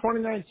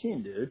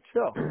 2019, dude.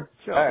 Chill. All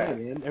right,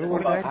 man.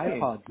 Everyone's got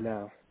iPods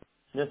now.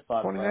 Just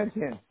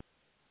 2019.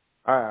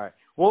 All right.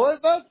 Well,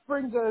 that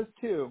brings us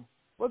to,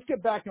 let's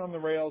get back on the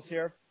rails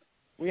here.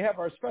 We have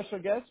our special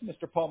guest,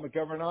 Mr. Paul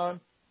McGovern, on.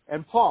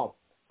 And Paul,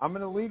 I'm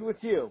going to lead with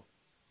you.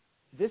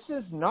 This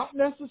is not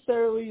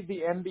necessarily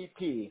the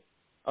MVP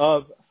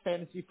of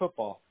fantasy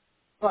football,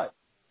 but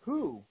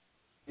who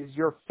is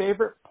your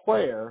favorite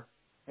player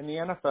in the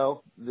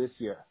NFL this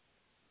year?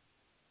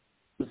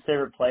 Who's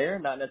favorite player,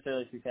 not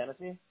necessarily through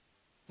fantasy?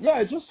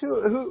 Yeah, just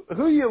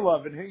who you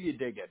love and who you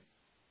digging.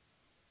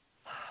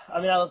 I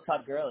mean, I love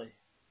Todd Gurley.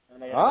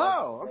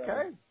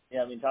 Okay.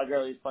 Yeah, I mean, Todd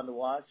Gurley is fun to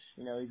watch.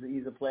 You know,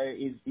 he's a player.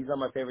 He's on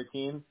my favorite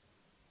team.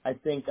 I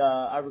think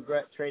I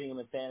regret trading him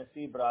in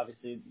fantasy, but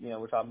obviously, you know,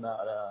 we're talking about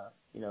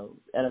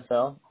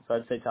NFL, so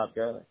I'd say Todd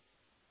Gurley.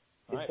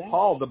 Is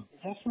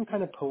that some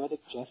kind of poetic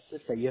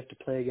justice that you have to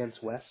play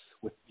against Wes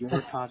with your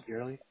Todd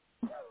Gurley?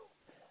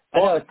 I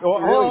know, it's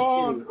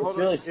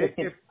really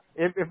cute.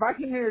 If I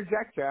can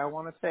interject here, I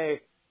want to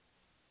say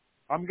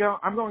I'm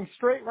going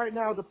straight right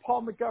now to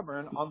Paul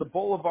McGovern on the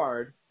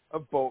Boulevard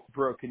of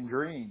Broken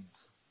Dreams.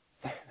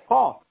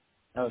 Paul.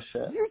 Oh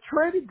shit. You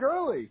traded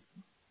Gurley.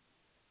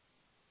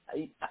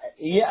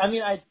 Yeah, I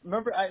mean, I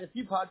remember a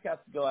few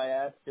podcasts ago I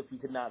asked if we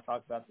could not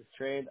talk about this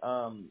trade.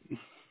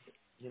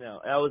 You know,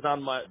 that was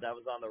on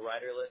the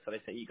writer list that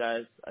I sent you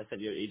guys. I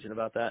sent your agent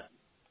about that.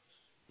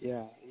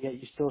 Yeah, yet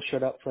you still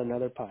showed up for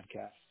another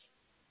podcast.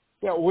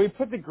 Yeah, we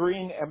put the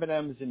green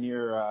M&Ms in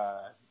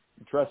your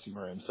dressing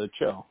room, so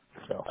chill.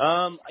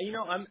 You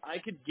know, I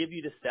could give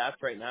you the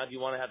stats right now. Do you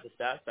want to have the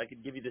stats? I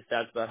could give you the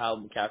stats about how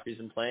McCaffrey's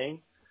been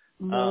playing.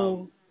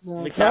 No,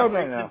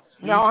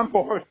 I'm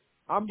bored.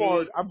 I'm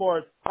bored.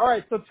 All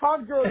right, so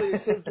Todd Gurley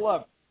is his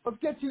love. Let's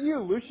get to you,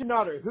 Lucian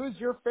Otter. Who's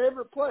your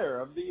favorite player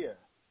of the year?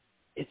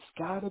 It's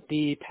got to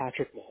be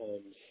Patrick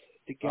Mahomes.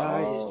 The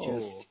guy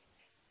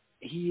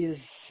he is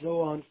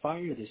so on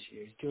fire this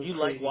year. You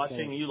like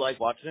watching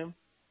him?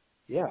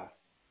 Yeah.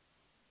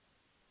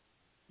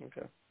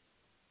 Okay.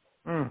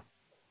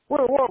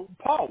 Whoa,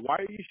 Paul, why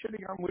are you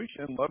shitting on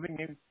Lucian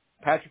loving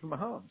Patrick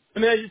Mahomes? I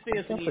mean, I just think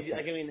it's an easy.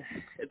 Like, I mean,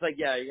 it's like,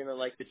 yeah, you're gonna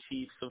like the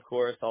Chiefs, of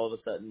course. All of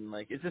a sudden,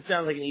 like, it just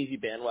sounds like an easy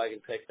bandwagon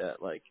pick.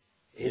 That, like,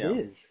 it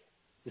is.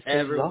 This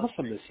is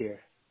awesome this year.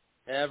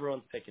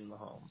 Everyone's picking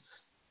Mahomes.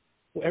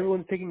 Well,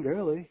 everyone's picking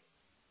Gurley.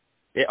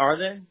 Yeah, are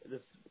they?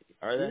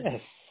 Are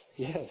they?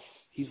 Yes.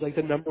 He's like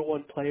the number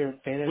one player in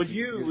fantasy. Would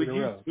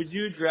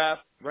you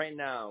draft right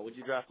now? Would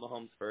you draft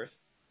Mahomes first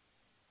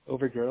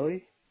over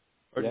Gurley,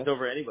 or just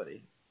over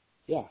anybody?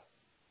 Yeah.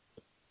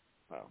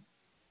 Wow.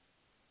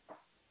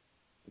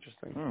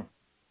 Interesting.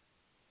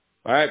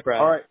 All right,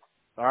 Brad.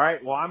 All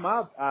right. Well, I'm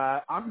up.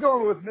 I'm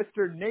going with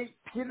Mr. Nate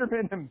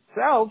Peterman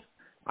himself.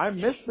 I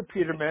miss the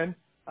Peterman.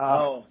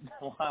 Oh,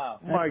 wow.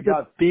 My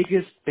God. The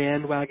biggest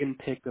bandwagon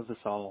pick of us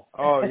all.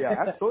 Oh, yeah,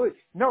 absolutely.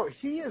 No,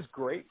 he is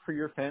great for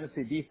your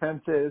fantasy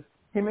defenses.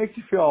 He makes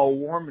you feel all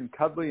warm and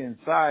cuddly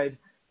inside.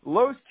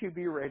 Lowest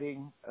QB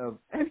rating of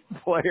any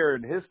player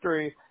in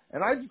history,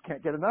 and I just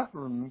can't get enough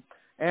of him.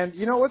 And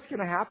you know what's going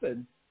to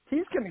happen?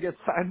 He's going to get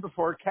signed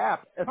before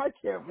cap, and I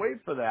can't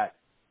wait for that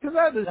because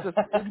that is just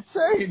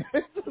insane.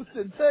 It's just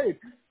insane.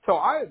 So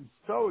I am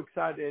so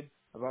excited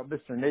about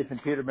Mr. Nathan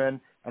Peterman,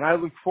 and I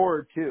look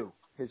forward to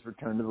his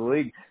return to the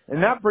league.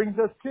 And that brings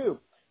us to,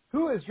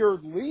 who is your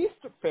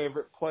least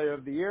favorite player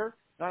of the year?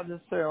 Not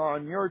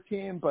necessarily on your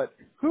team, but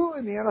who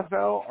in the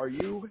NFL are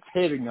you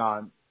hating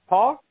on?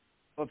 Paul,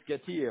 let's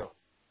get to you.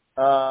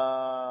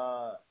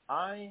 I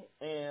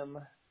am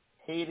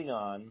hating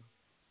on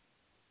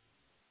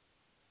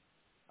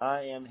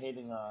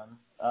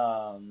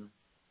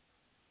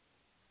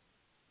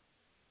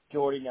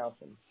Jordy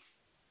Nelson.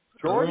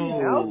 Jordy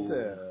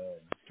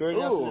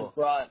Nelson has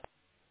brought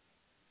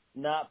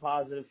not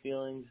positive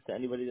feelings to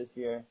anybody this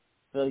year. I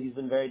feel like he's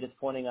been very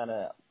disappointing on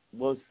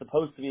what was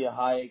supposed to be a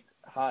high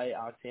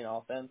octane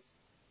offense.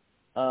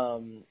 I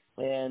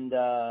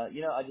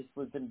just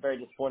was been very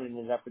disappointed in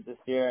his effort this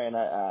year, and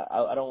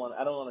I don't want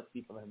to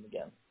see from him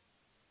again.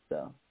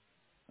 So.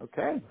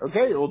 Okay.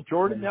 Well,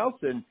 Jordan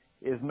Nelson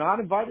is not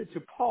invited to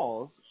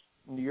Paul's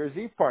New Year's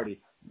Eve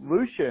party.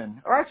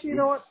 Lucian, or actually, you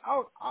know what?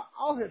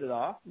 I'll hit it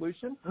off,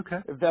 Lucian. Okay.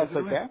 If that's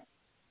okay.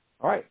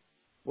 All right.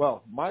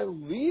 Well, my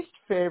least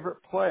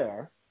favorite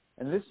player,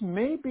 and this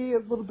may be a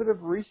little bit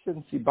of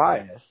recency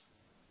bias,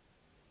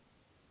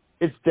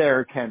 it's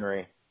Derrick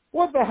Henry.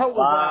 What the hell was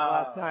that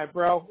last night,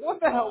 bro? What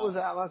the hell was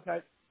that last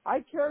night?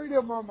 I carried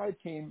him on my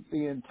team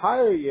the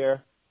entire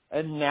year,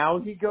 and now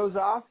he goes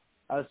off.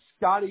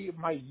 Scotty,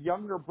 my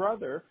younger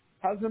brother,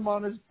 has him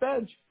on his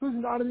bench, who's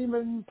not even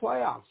in the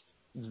playoffs.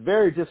 It's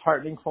very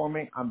disheartening for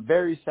me. I'm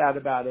very sad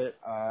about it,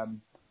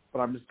 but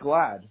I'm just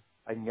glad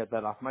I can get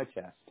that off my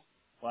chest.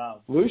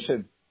 Wow.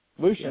 Lucian,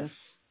 Yes.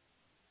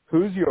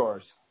 who's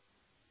yours?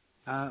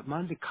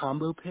 Mine's a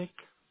combo pick.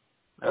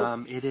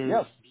 It is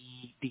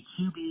the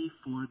QB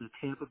for the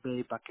Tampa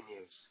Bay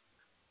Buccaneers.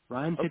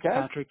 Ryan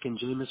Fitzpatrick and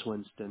Jameis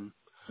Winston.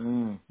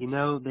 You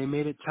know, they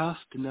made it tough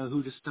to know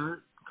who to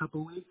start a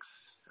couple weeks.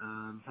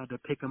 Had to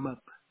pick them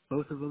up,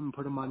 both of them,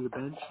 put them on your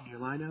bench in your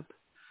lineup,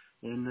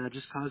 and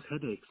just cause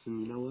headaches.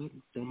 And you know what?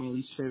 They're my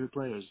least favorite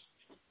players.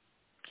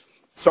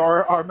 So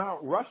our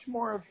Mount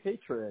Rushmore of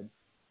hatred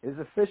is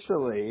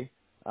officially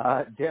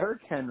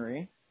Derrick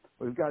Henry.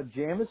 We've got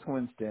Jameis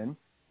Winston.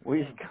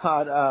 We've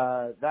got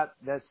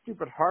that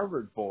stupid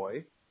Harvard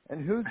boy.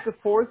 And who's the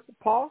fourth,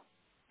 Paul?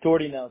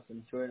 Jordy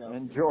Nelson.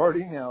 And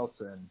Jordy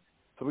Nelson.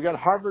 So we got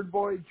Harvard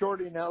boy,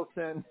 Jordy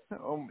Nelson.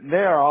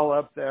 They're all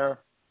up there.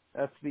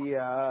 That's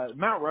the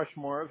Mount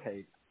Rushmore of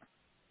hate.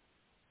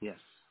 Yes.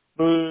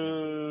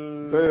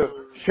 Boo. Boo.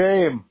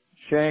 Shame.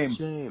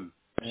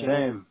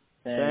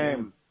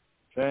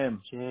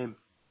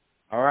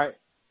 All right.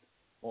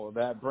 Well,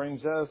 that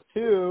brings us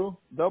to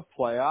the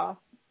playoff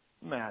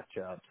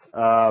matchups.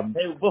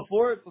 Hey,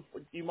 before,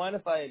 do you mind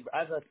if I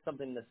have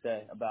something to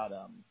say about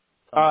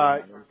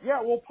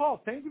yeah. Well, Paul,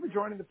 thank you for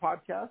joining the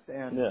podcast,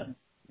 and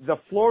the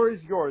floor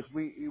is yours.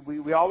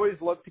 We always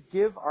love to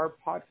give our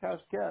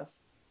podcast guests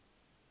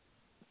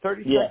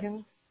 30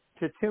 seconds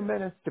to 2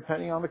 minutes,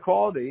 depending on the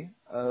quality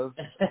of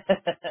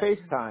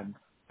FaceTime.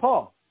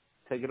 Paul,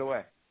 take it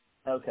away.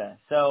 Okay.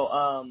 So,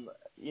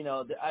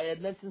 I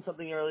had mentioned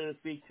something earlier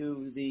this week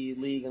to the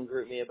league and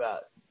group me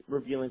about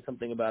reviewing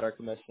something about our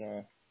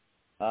commissioner,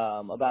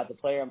 about the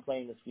player I'm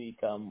playing this week,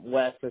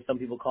 Wes, or some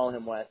people call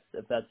him Wes,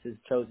 if that's his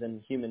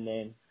chosen human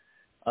name.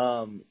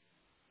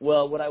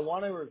 Well, what I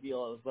want to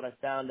reveal is what I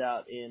found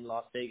out in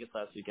Las Vegas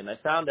last weekend. I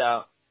found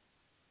out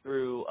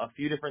through a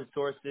few different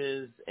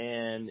sources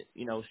and,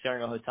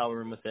 sharing a hotel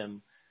room with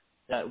him,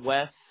 that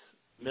Wes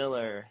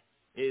Miller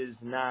is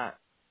not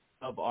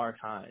of our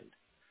kind.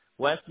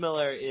 Wes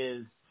Miller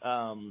is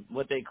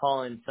what they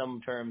call in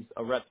some terms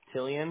a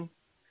reptilian,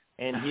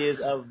 and he is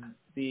of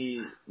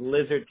the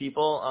lizard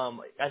people.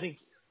 I think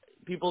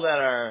people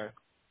that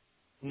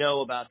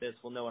know about this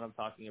will know what I'm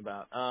talking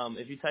about.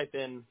 If you type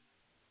in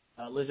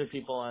lizard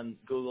people on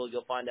Google,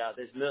 you'll find out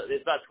there's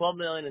about 12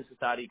 million in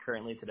society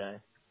currently today.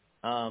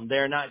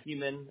 They're not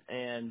human,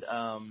 and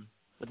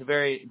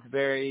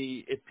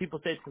if people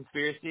say it's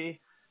conspiracy,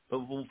 but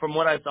from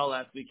what I saw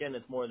last weekend,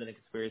 it's more than a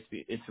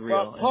conspiracy. It's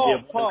real.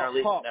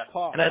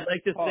 Paul, and I'd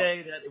like to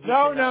say that if we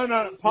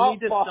Paul,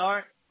 need to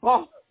start.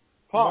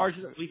 Paul,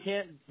 we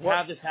can't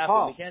have this happen.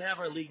 Paul. We can't have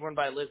our league run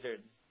by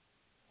lizards.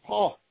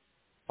 Paul,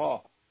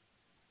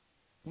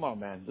 come on,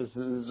 man. This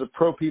is a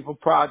pro people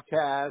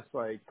podcast.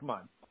 Like, come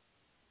on.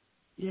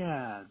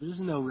 Yeah, there's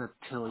no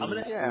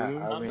reptilian.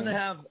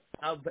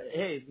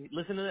 Hey,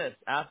 listen to this.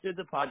 After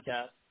the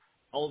podcast,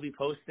 I will be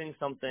posting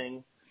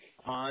something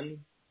on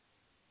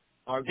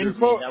our group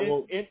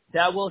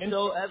that will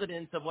show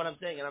evidence of what I'm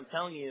saying. And I'm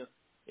telling you,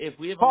 if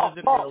we have a lizard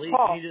in the league,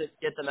 we need to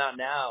get them out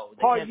now.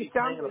 Paul, you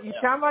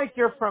sound like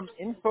you're from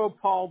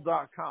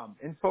infopol.com.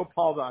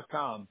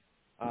 Infopol.com.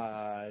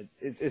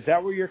 Is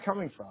that where you're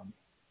coming from?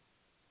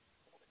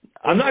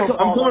 I'm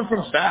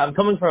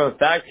coming from a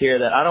fact here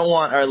that I don't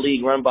want our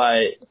league run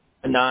by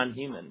a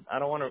non-human. I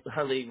don't want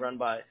our league run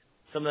by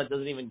someone that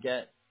doesn't even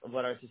get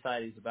what our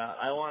society is about.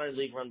 I want our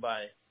league run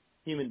by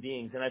human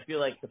beings, and I feel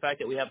like the fact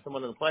that we have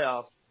someone in the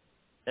playoffs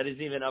that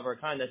isn't even of our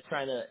kind, that's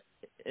trying to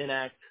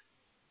enact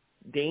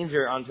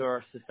danger onto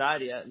our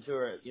society, into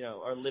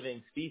our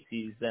living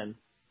species, then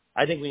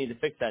I think we need to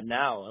fix that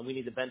now, and we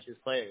need to bench his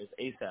players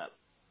ASAP.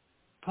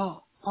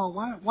 Paul,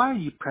 why are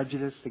you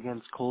prejudiced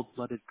against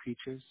cold-blooded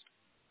creatures?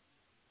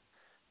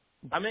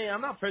 I mean, I'm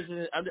not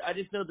prejudiced. I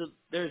just know that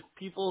there's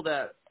people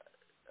that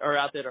are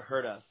out there to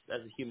hurt us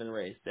as a human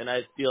race, and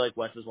I feel like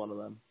Wes is one of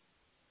them.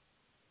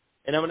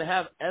 And I'm going to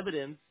have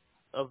evidence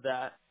of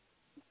that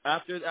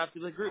after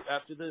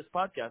this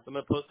podcast. I'm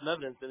going to post some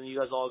evidence, and then you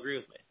guys all agree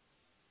with me.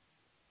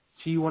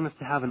 So you want us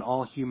to have an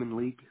all-human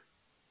league?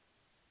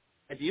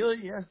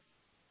 Ideally, yeah.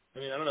 I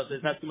mean, I don't know.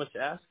 Is that too much to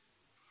ask?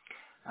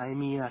 I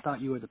mean, I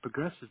thought you were the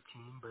progressive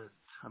team, but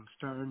I'm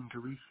starting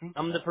to rethink.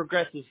 I'm the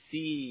progressive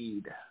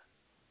seed.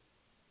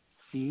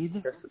 Seed?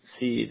 Progressive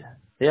seed.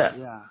 Yeah.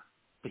 Yeah.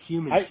 The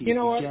human seed. You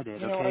know what? Get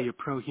it, You know okay? what? You're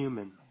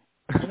pro-human.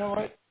 You know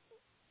what,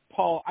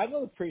 Paul? I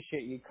don't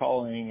appreciate you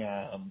calling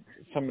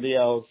somebody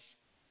else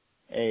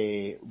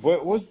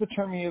what was the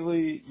term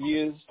you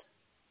used?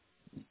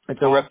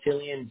 It's a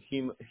reptilian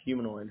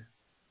humanoid.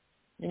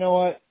 You know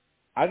what?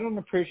 I don't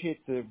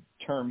appreciate the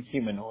term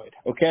humanoid.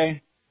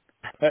 Okay,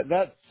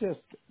 that's just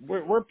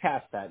we're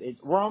past that.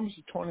 We're almost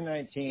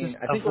 2019.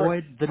 Just I think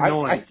avoid the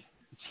noise.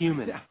 It's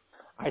human.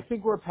 I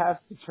think we're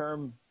past the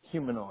term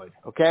humanoid.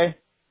 Okay,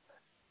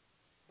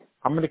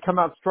 I'm going to come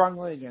out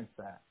strongly against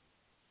that.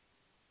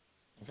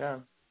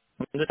 Okay.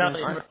 This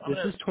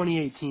is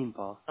 2018,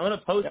 Paul. I'm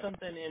gonna post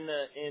something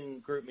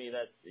in GroupMe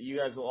that you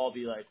guys will all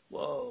be like,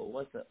 "Whoa,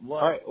 what's that?"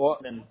 What? All right. Well,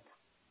 And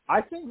I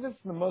think this is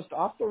the most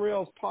off the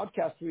rails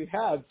podcast we've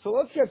had. So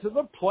let's get to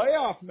the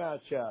playoff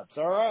matchups.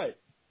 All right.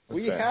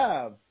 We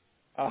have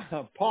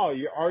Paul.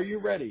 Are you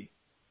ready?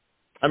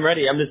 I'm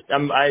ready. I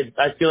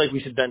feel like we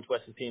should bench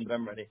West's team, but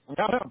I'm ready.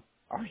 No.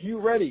 Are you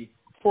ready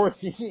for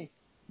the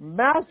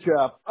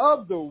matchup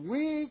of the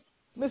week,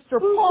 Mr.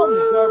 Paul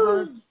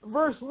McGovern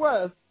versus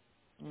Wes?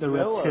 The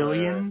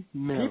reptilian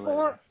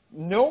Miller.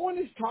 No one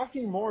is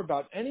talking more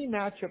about any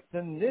matchup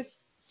than this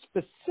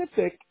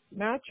specific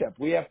matchup.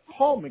 We have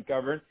Paul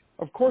McGovern,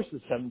 of course, the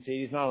 7th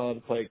seed. He's not allowed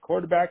to play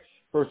quarterback,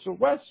 versus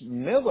Wes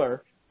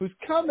Miller, who's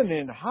coming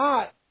in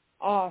hot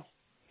off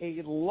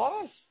a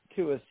loss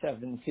to a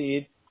 7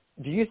 seed.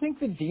 Do you think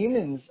the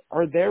Demons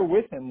are there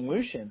with him?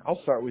 Lucian,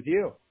 I'll start with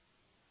you.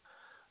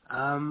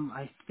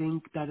 I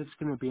think that it's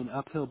going to be an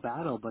uphill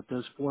battle, but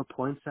those 4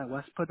 points that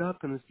Wes put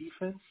up in his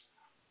defense,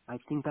 I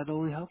think that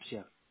only helps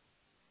you.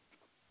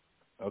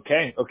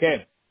 Okay.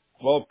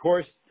 Well, of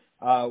course,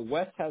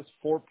 Wes has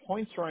 4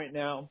 points right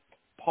now.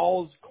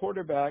 Paul's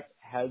quarterback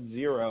has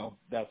 0.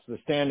 That's the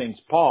standings.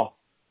 Paul,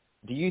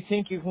 do you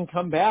think you can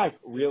come back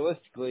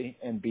realistically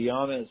and be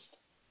honest?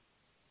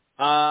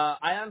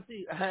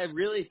 I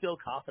really feel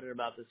confident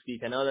about this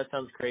week. I know that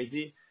sounds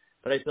crazy,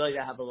 but I feel like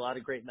I have a lot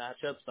of great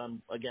matchups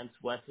against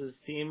Wes's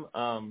team.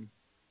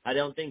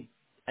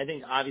 I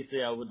think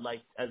obviously I would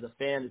like, as a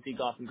fan, to see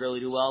Goff and Gurley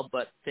do well,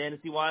 but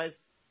fantasy-wise,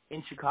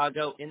 in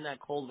Chicago, in that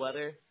cold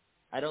weather,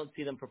 I don't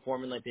see them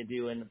performing like they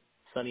do in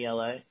sunny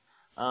LA.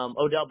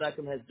 Odell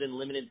Beckham has been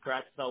limited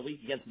practice all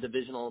week against a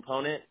divisional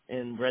opponent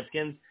in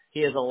Redskins.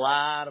 He has a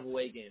lot of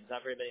away games,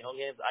 not very many home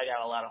games. I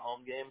got a lot of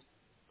home games.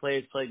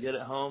 Players play good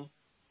at home.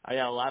 I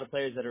got a lot of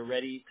players that are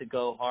ready to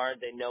go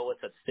hard. They know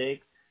what's at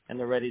stake, and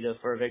they're ready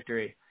for a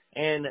victory.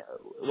 And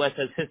Wes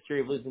has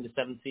history of losing to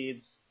 7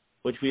 seeds,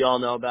 which we all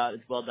know about.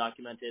 It's well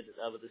documented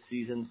with the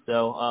season.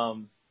 So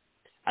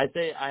I'd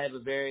say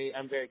I'm very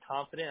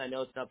confident. I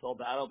know it's an uphill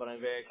battle, but I'm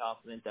very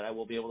confident that I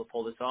will be able to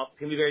pull this off. It's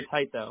going to be very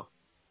tight, though.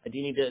 I do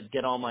need to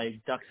get all my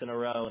ducks in a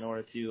row in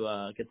order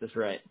to get this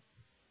right.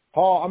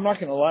 Paul, I'm not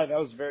going to lie. That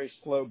was a very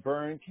slow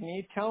burn. Can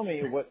you tell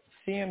me what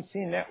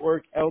CMC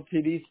Network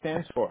Ltd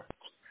stands for?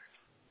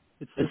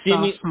 It's the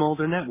Soft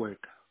Smolder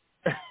Network.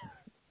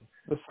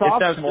 The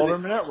Soft Smolder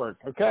Network.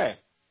 Okay.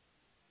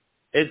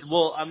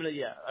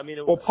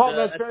 Paul,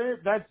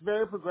 that's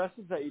very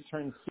progressive that you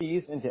turn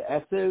C's into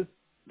S's,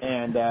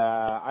 and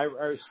I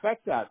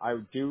respect that. I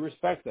do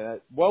respect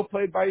that. Well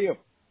played by you.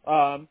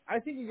 I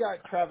think you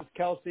got Travis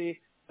Kelce.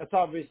 That's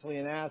obviously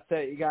an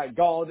asset. You got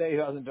Galladay,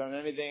 who hasn't done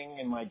anything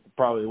in the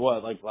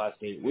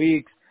last 8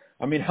 weeks.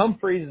 I mean,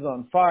 Humphreys is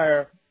on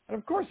fire. And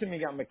of course, you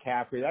got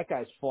McCaffrey. That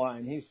guy's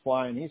flying. He's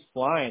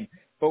flying.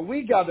 But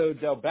we got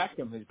Odell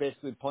Beckham, who's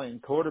basically playing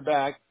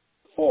quarterback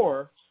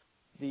for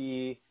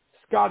the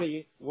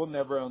Scotty will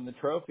never own the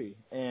trophy.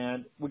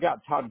 And we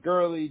got Todd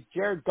Gurley,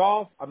 Jared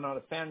Goff. I'm not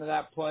a fan of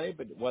that play,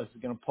 but Wes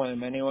is going to play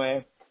him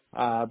anyway.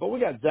 But we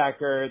got Zach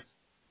Ertz,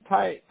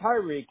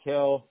 Tyreek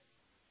Hill.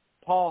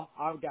 Paul,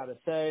 I've got to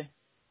say,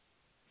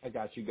 I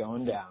got you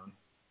going down.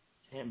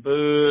 And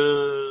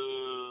boo.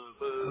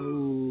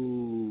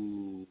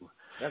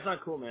 That's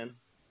not cool, man.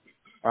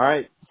 All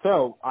right.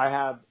 So I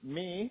have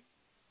me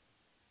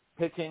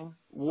picking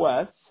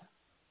Wes.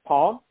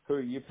 Paul, who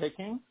are you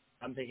picking?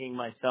 I'm picking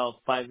myself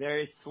by a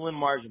very slim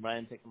margin, but I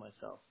am picking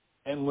myself.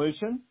 And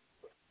Lucian?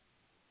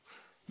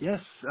 Yes.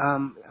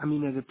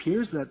 It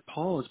appears that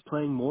Paul is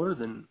playing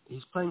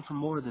he's playing for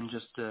more than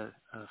just a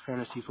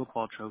fantasy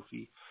football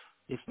trophy.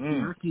 If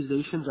the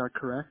accusations are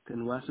correct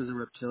and Wes is a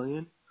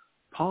reptilian,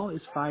 Paul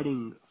is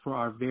fighting for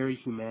our very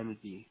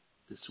humanity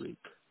this week.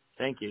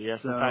 Thank you. Yes,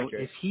 so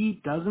if he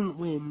doesn't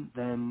win,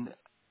 then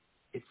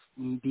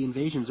the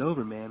invasion's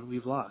over, man.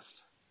 We've lost.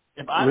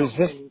 If I don't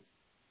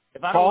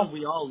win,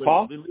 we all lose.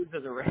 Paul? We lose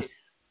as a race.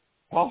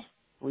 Paul,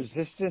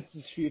 resistance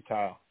is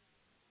futile.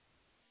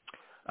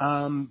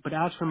 But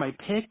as for my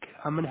pick,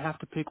 I'm going to have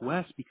to pick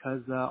Wes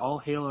because all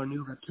hail our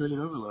new reptilian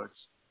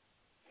overlords.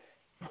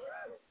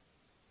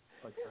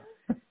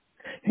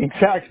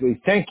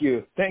 Exactly. Thank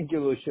you,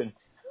 Lucian.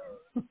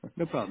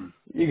 No problem.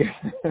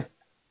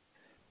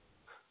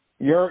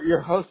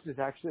 Your host is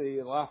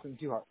actually laughing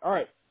too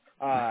hard.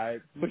 All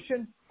right,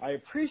 Lucian, I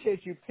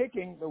appreciate you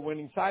picking the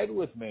winning side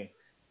with me.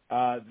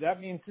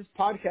 That means this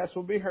podcast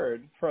will be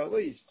heard for at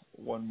least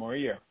one more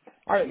year.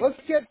 All right, let's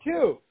get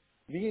to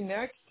the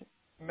next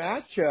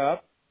matchup.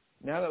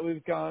 now that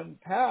we've gone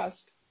past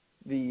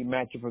the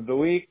matchup of the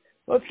week,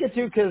 let's get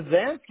to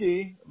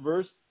Kazansky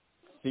versus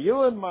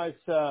Feeling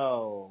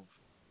Myself.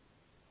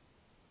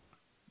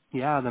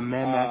 Yeah, the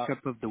man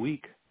matchup of the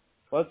week.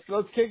 Let's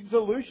kick it to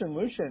Lucian.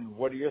 Lucian,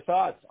 what are your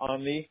thoughts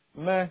on the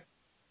meh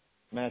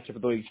matchup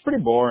of the week? It's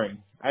pretty boring.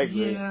 I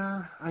agree.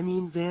 Yeah, I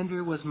mean,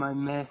 Xander was my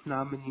meh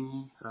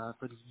nominee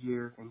for the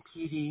year, and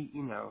Petey,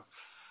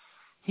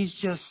 he's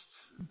just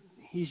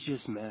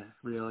meh,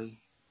 really.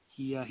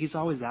 He's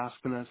always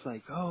asking us,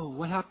 like, oh,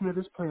 what happened to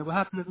this player? What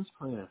happened to this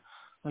player?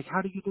 Like,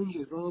 how did you get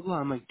injured? Blah, blah, blah.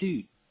 I'm like,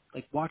 dude,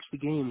 like, watch the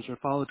games or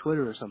follow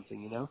Twitter or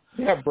something,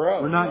 Yeah,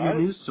 bro. We're not right?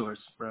 your news source,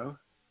 bro.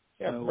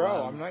 Yeah, So,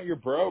 bro. I'm not your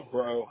bro,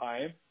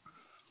 Chaim.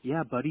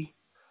 Yeah, buddy.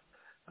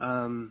 But yeah.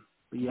 I'm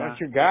not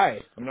your guy.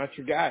 I'm not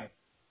your guy.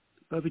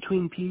 But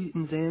between Pete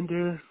and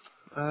Xander,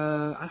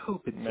 I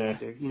hope it's Meh.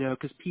 Xander,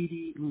 because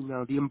Petey,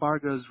 the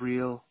embargo's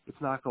real.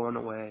 It's not going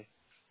away.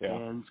 Yeah.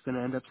 And it's going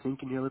to end up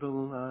sinking your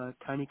little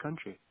tiny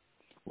country.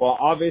 Well,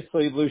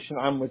 obviously, Lucian,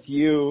 I'm with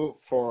you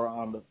for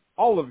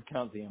all of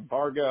accounts the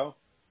embargo.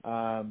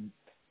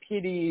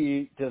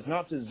 PD does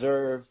not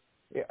deserve.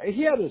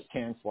 He had his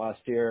chance last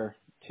year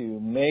to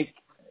make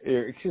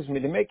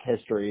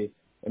history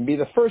and be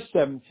the first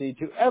 7 seed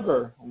to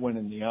ever win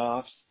in the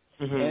offs,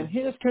 and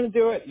he just couldn't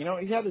do it.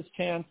 He had his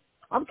chance.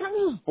 I'm kind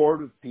of just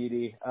bored with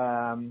PD.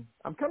 I'm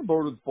kind of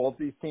bored with both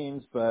these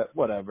teams, but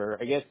whatever.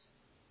 I guess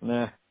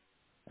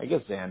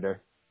Xander.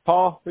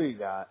 Paul, who you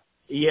got?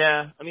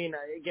 Yeah, I mean,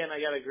 again, I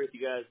gotta agree with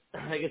you guys.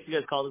 I guess you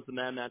guys called this the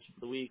man matchup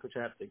of the week, which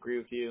I have to agree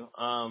with you.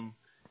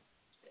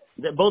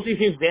 Both these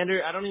teams,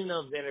 Xander, I don't even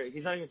know if Xander,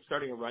 he's not even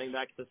starting a running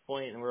back at this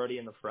point, and we're already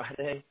in the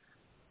Friday.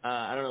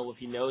 I don't know if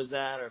he knows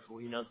that or if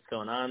he knows what's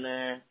going on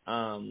there.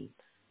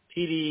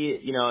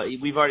 PD,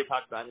 we've already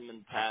talked about him in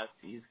the past.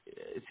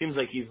 It seems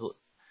like he's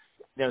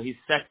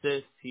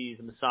sexist, he's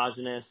a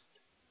misogynist,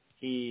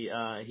 he's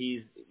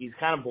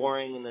kind of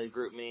boring in the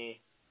group me.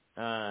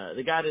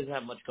 The guy doesn't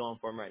have much going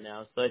for him right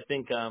now. So I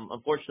think,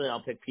 unfortunately,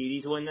 I'll pick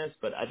PD to win this,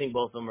 but I think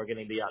both of them are going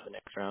to be out the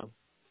next round.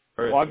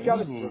 Well, I've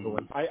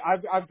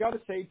got to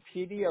say,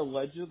 PD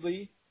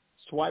allegedly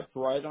swiped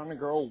right on a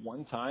girl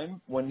one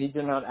time when he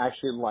did not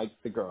actually like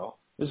the girl.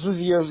 This was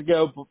years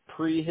ago,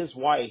 pre his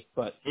wife,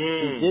 but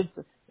he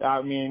did.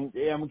 I mean,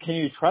 can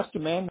you trust a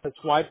man that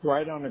swiped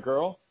right on a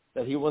girl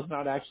that he was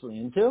not actually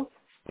into?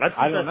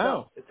 I don't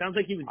know. It sounds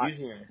like he was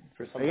using her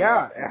for something.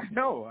 Yeah,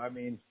 no, I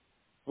mean,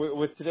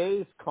 with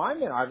today's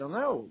climate, I don't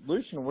know.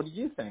 Lucian, what do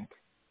you think?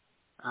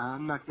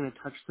 I'm not going to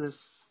touch this.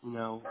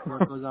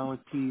 What goes on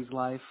with P's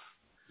life.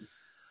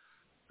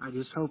 I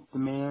just hope the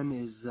man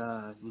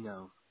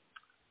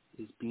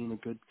is being a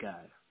good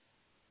guy.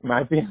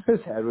 Might be in his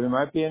head. We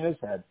might be in his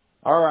head.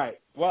 All right.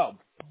 Well,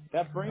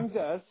 that brings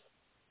us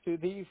to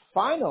the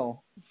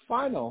final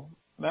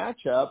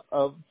matchup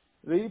of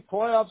the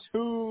playoffs.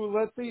 Who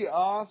let the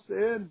offs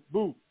in?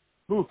 Boo.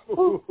 Who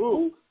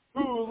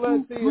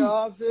let the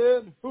offs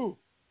in? Who?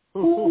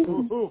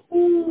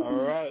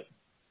 All right.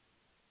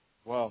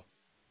 Well,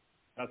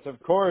 that's, of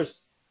course,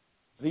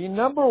 the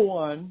number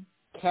one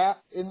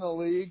cat in the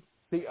league,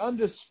 the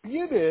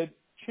undisputed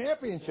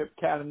championship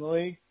cat in the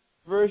league,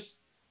 versus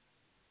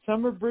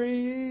Summer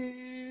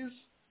Breeze,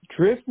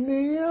 Drift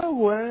Me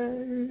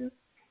Away.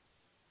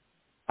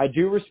 I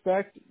do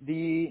respect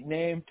the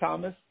name,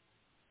 Thomas,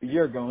 but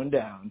you're going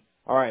down.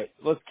 All right,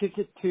 let's kick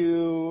it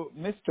to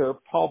Mr.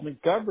 Paul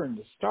McGovern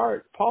to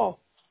start. Paul,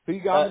 who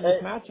you got in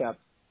this matchup?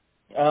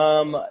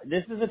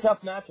 This is a tough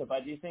matchup. I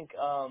do think,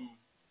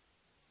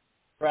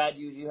 Brad,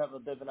 you have a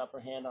bit of an upper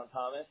hand on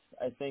Thomas.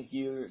 I think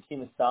your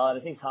team is solid.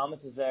 I think Thomas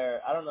is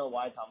there. I don't know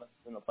why Thomas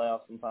is in the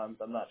playoffs sometimes.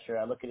 I'm not sure.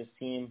 I look at his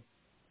team,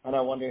 and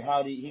I wonder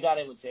how he got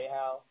in with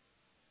J-Howe.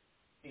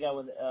 He got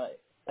with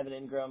Evan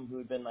Ingram, who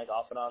had been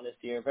off and on this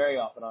year, very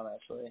off and on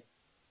actually.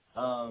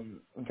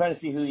 I'm trying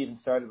to see who even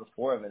started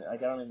before Evan.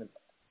 I'm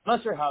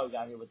not sure how he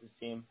got here with this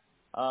team.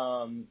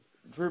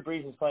 Drew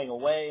Brees is playing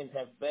away in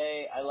Tampa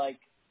Bay.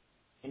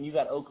 And you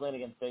got Oakland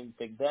against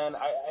Big Ben.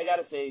 I got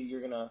to say you're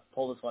going to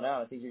pull this one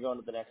out. I think you're going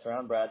to the next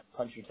round, Brad.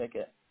 Punch your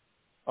ticket.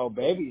 Oh,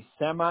 baby.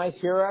 Semis,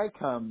 here I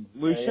come.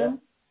 Lucian,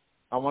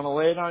 I want to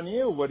lay it on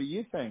you. What do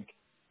you think?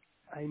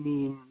 I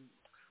mean,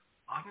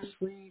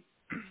 honestly,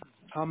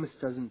 Thomas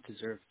doesn't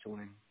deserve to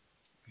win.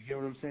 You hear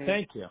what I'm saying?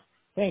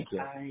 Thank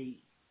you.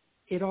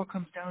 It all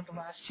comes down to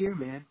last year,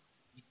 man.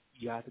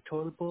 You got the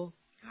toilet bowl.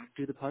 You got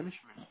to do the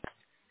punishment.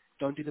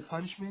 Don't do the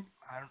punishment.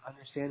 I don't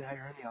understand how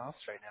you're in the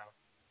offs right now.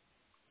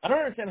 I don't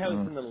understand how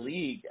he's in the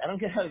league. I don't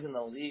get how he's in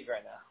the league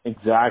right now.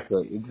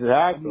 Exactly.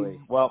 I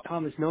mean, well,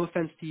 Thomas, no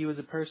offense to you as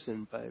a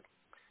person, but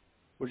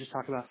we're just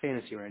talking about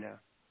fantasy right now.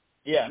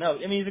 Yeah, no,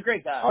 I mean, he's a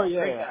great guy. Oh,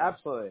 yeah,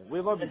 absolutely. We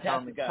love you,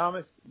 Thomas. Guy.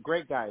 Thomas,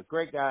 great guy.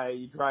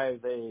 You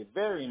drive a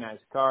very nice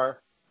car.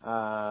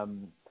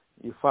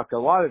 You fuck a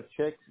lot of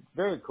chicks.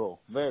 Very cool.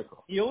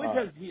 He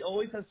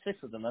always has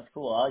chicks with him. That's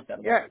cool. I like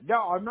that. Yeah,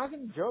 no, I'm not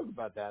going to joke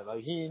about that.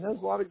 He knows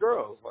a lot of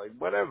girls.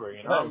 Whatever,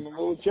 I'm a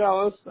little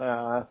jealous.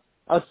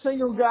 Us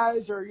single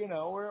guys are,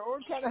 we're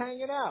kind of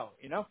hanging out,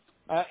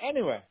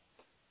 Anyway,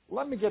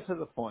 let me get to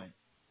the point.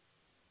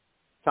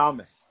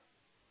 Thomas,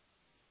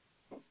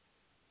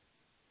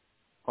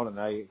 Hold on,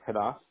 I get cut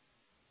off.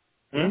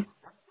 No,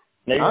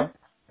 you're Huh?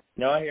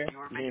 No, I hear. You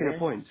were making a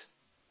point.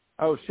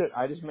 Oh shit!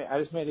 I just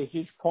made a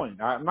huge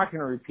point. I'm not going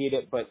to repeat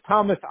it, but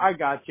Thomas, I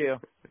got you.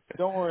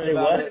 Don't worry Hey,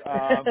 about what? it.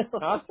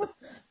 Huh?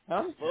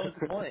 Huh? What was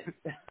the point?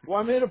 Well,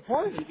 I made a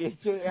point.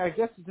 I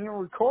guess it didn't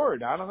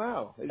record. I don't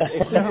know. It's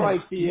just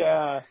like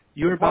the.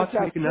 You were about to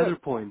podcast make another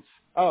clip. point.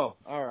 Oh,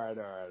 all right.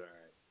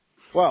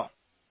 Well,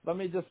 let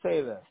me just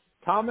say this,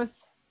 Thomas.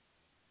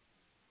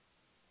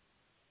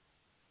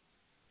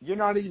 You're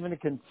not even a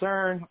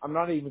concern. I'm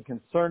not even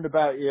concerned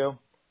about you.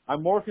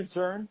 I'm more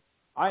concerned.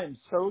 I am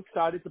so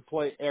excited to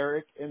play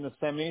Eric in the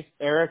semis.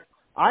 Eric,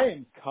 I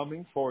am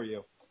coming for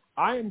you.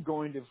 I'm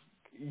going to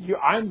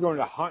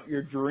haunt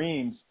your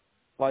dreams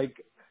like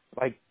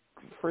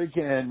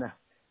freaking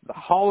the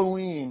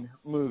Halloween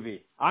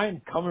movie. I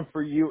am coming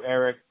for you,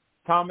 Eric.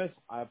 Thomas,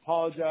 I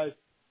apologize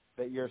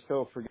that you're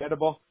so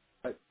forgettable,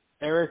 but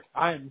Eric,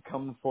 I am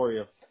coming for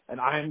you, and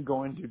I am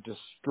going to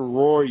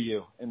destroy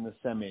you in the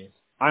semis.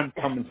 I'm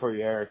coming for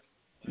you, Eric.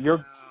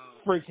 You're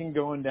freaking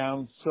going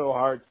down so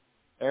hard.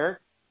 Eric,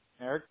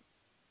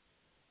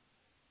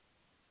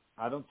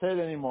 I don't say it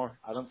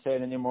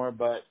anymore,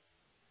 but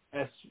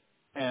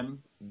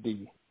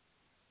SMD.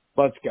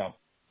 Let's go.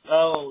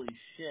 Holy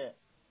shit.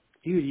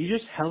 Dude, you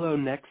just hello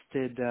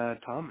nexted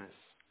Thomas.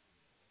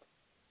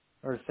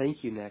 Or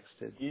thank you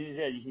nexted.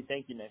 You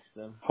thank you next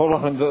to him. Hold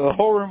on, the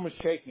whole room was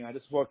shaking. I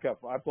just woke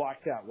up. I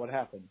blacked out. What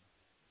happened?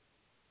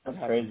 That's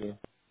crazy.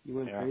 You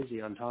went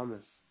crazy on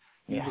Thomas.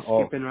 You Yeah. just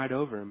skipping right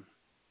over him.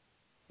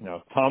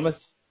 No, Thomas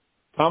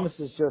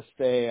is just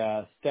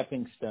a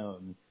stepping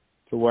stone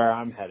to where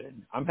I'm headed.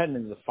 I'm heading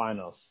into the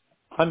finals.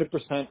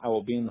 100% I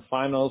will be in the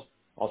finals.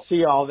 I'll see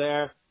you all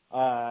there.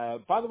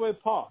 By the way,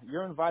 Paul,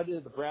 you're invited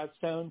to the Brad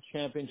Stone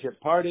Championship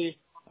Party.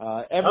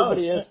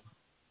 Everybody is.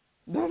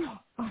 No.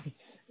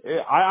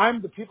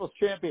 I'm the people's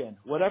champion.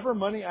 Whatever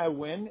money I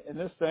win in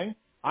this thing,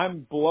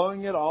 I'm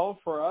blowing it all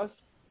for us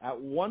at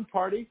one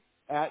party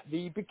at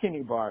the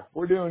Bikini Bar.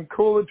 We're doing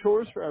cooler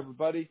tours for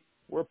everybody.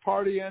 We're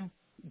partying.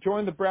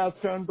 Join the Brad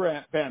Stone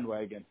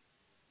bandwagon.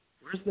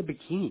 Where's the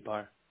Bikini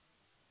Bar?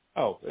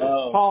 Oh.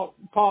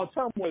 Paul,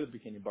 tell them where the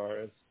Bikini Bar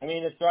is. I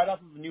mean, it's right off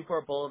of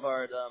Newport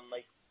Boulevard,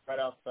 right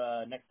off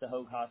next to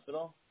Hogue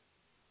Hospital.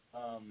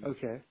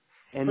 Okay.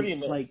 And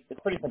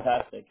it's pretty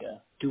fantastic, yeah.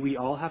 Do we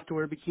all have to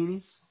wear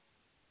bikinis?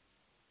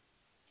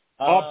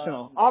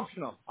 Optional,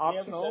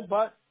 Yeah,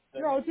 but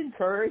it's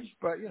encouraged.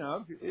 But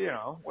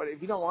what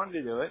if you don't want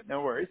to do it?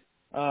 No worries.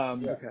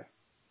 Okay.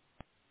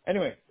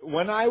 Anyway,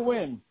 when I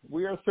win,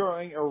 we are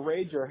throwing a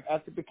rager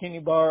at the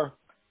Bikini Bar.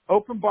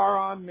 Open bar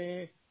on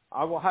me.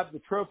 I will have the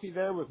trophy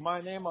there with my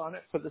name on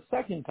it for the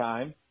second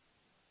time.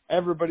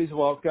 Everybody's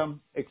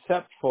welcome,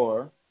 except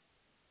for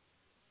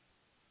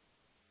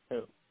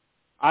who?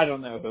 I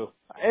don't know who.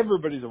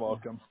 Everybody's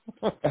welcome.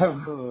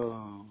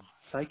 Oh,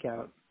 psych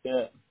out.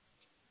 Yeah.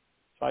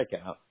 Psych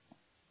out.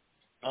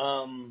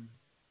 I'm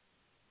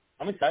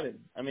excited.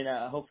 I mean,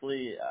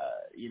 hopefully,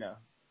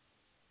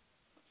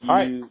 All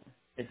right.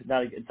 It's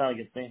not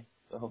against me,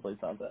 so hopefully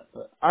it's not that.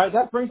 But. All right,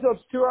 that brings us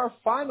to our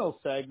final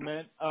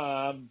segment.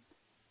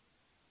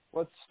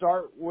 Let's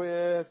start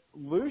with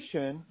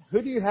Lucian.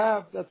 Who do you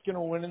have that's going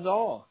to win it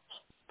all?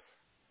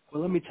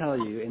 Well, let me tell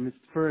you, and it's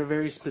for a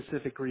very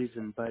specific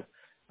reason, but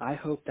I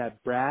hope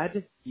that,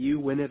 Brad, you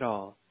win it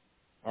all.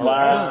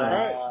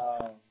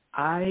 Wow.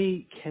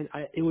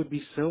 It would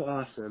be so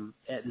awesome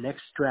at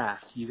next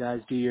draft, you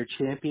guys do your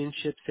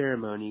championship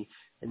ceremony,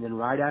 and then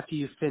right after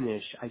you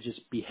finish, I just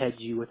behead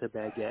you with a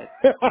baguette.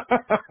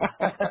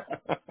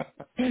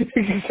 You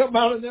can come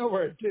out of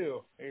nowhere,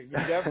 too. You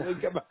can definitely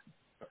come out.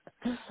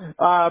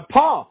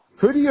 Paul,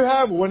 who do you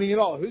have winning it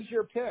all? Who's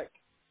your pick?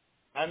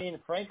 I mean,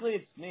 frankly,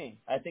 it's me.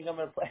 I think I'm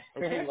going to play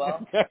pretty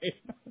well.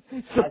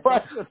 Okay.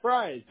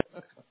 Surprise.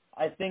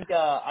 I think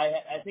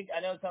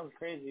I know it sounds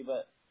crazy,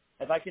 but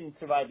if I can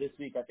survive this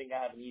week, I think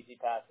I have an easy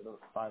path to the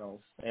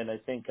finals. And I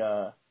think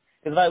because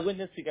if I win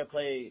this week, I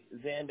play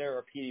Xander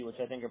or Petey, which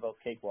I think are both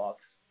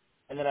cakewalks.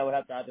 And then I would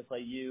have to either play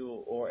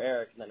you or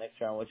Eric in the next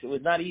round, which it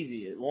was not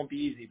easy. It won't be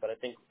easy, but I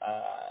think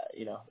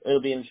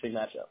it'll be an interesting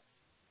matchup.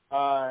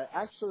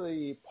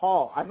 Actually,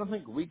 Paul, I don't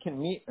think we can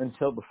meet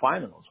until the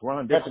finals. We're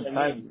on different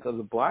sides of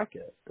the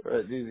bracket.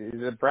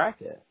 The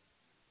bracket.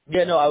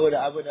 Yeah, no, I would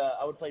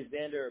play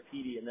Xander or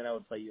Petey, and then I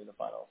would play you in the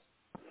finals.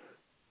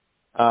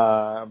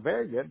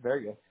 Very good,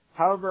 very good.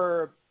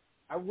 However,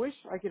 I wish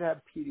I could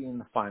have Petey in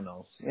the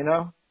finals.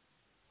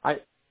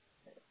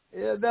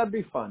 That'd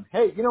be fun.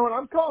 Hey, you know what?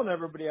 I'm calling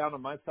everybody out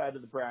on my side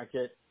of the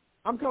bracket.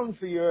 I'm coming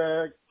for you,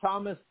 Eric.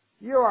 Thomas,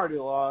 you already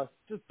lost.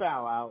 Just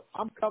bow out.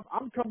 I'm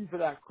coming for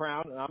that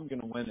crown, and I'm going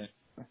to win it.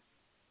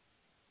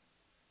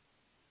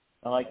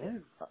 I like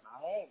it.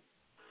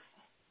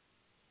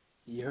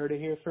 You heard it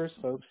here first,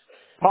 folks.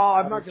 Paul,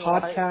 I'm not going to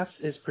lie. Podcast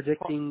is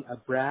predicting a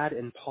Brad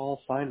and Paul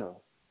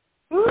final.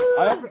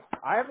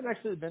 I haven't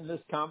actually been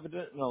this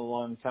confident in a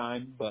long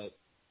time, but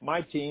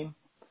my team,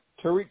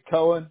 Tariq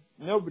Cohen,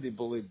 nobody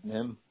believed in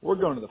him. We're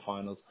going to the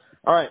finals.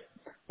 All right.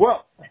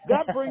 Well,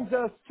 that brings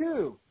us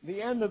to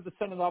the end of the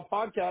Send It All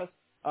podcast.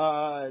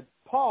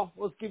 Paul,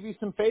 let's give you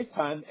some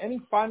FaceTime.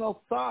 Any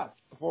final thoughts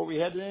before we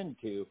head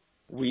into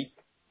Week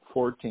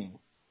 14?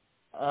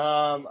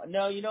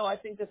 No, I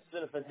think this has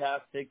been a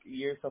fantastic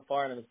year so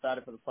far, and I'm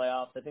excited for the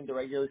playoffs. I think the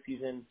regular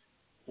season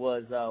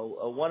was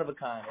a one of a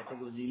kind. I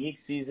think it was a unique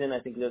season. I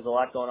think there's a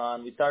lot going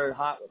on. We started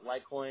hot with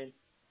Litecoin.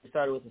 We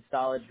started with a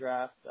solid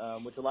draft,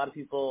 which a lot of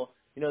people,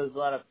 there's a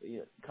lot of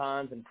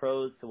cons and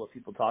pros to what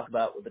people talk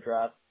about with the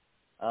draft.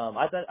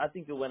 I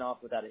think it went off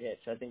without a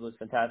hitch. I think it was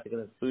fantastic.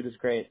 The food was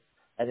great.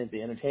 I think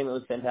the entertainment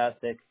was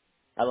fantastic.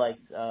 I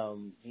liked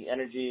the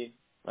energy,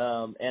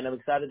 and I'm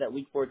excited that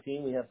Week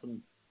 14 we have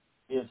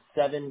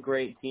 7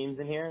 great teams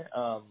in here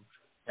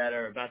that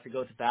are about to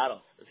go to battle.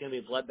 It's going to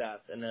be a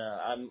bloodbath, and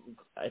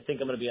I think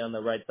I'm going to be on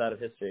the right side of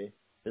history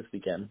this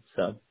weekend.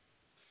 So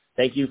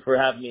thank you for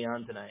having me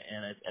on tonight,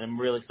 and I'm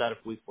really excited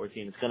for Week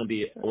 14. It's going to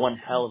be one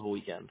hell of a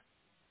weekend.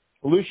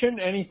 Lucian,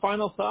 any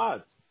final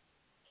thoughts?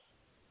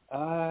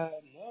 No,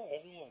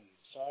 everyone.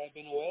 Sorry I've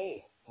been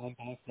away. I'm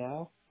back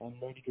now. I'm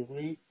ready to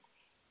root,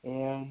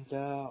 and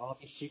I'll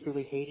be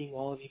secretly hating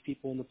all of you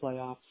people in the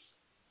playoffs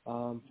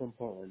from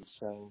Portland.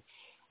 So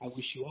I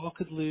wish you all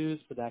could lose,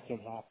 but that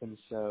can't happen.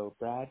 So,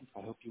 Brad,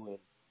 I hope you win.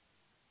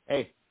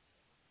 Hey,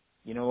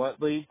 you know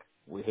what, League?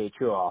 We hate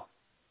you all.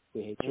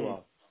 We hate you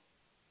all.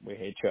 We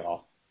hate you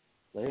all.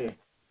 Later.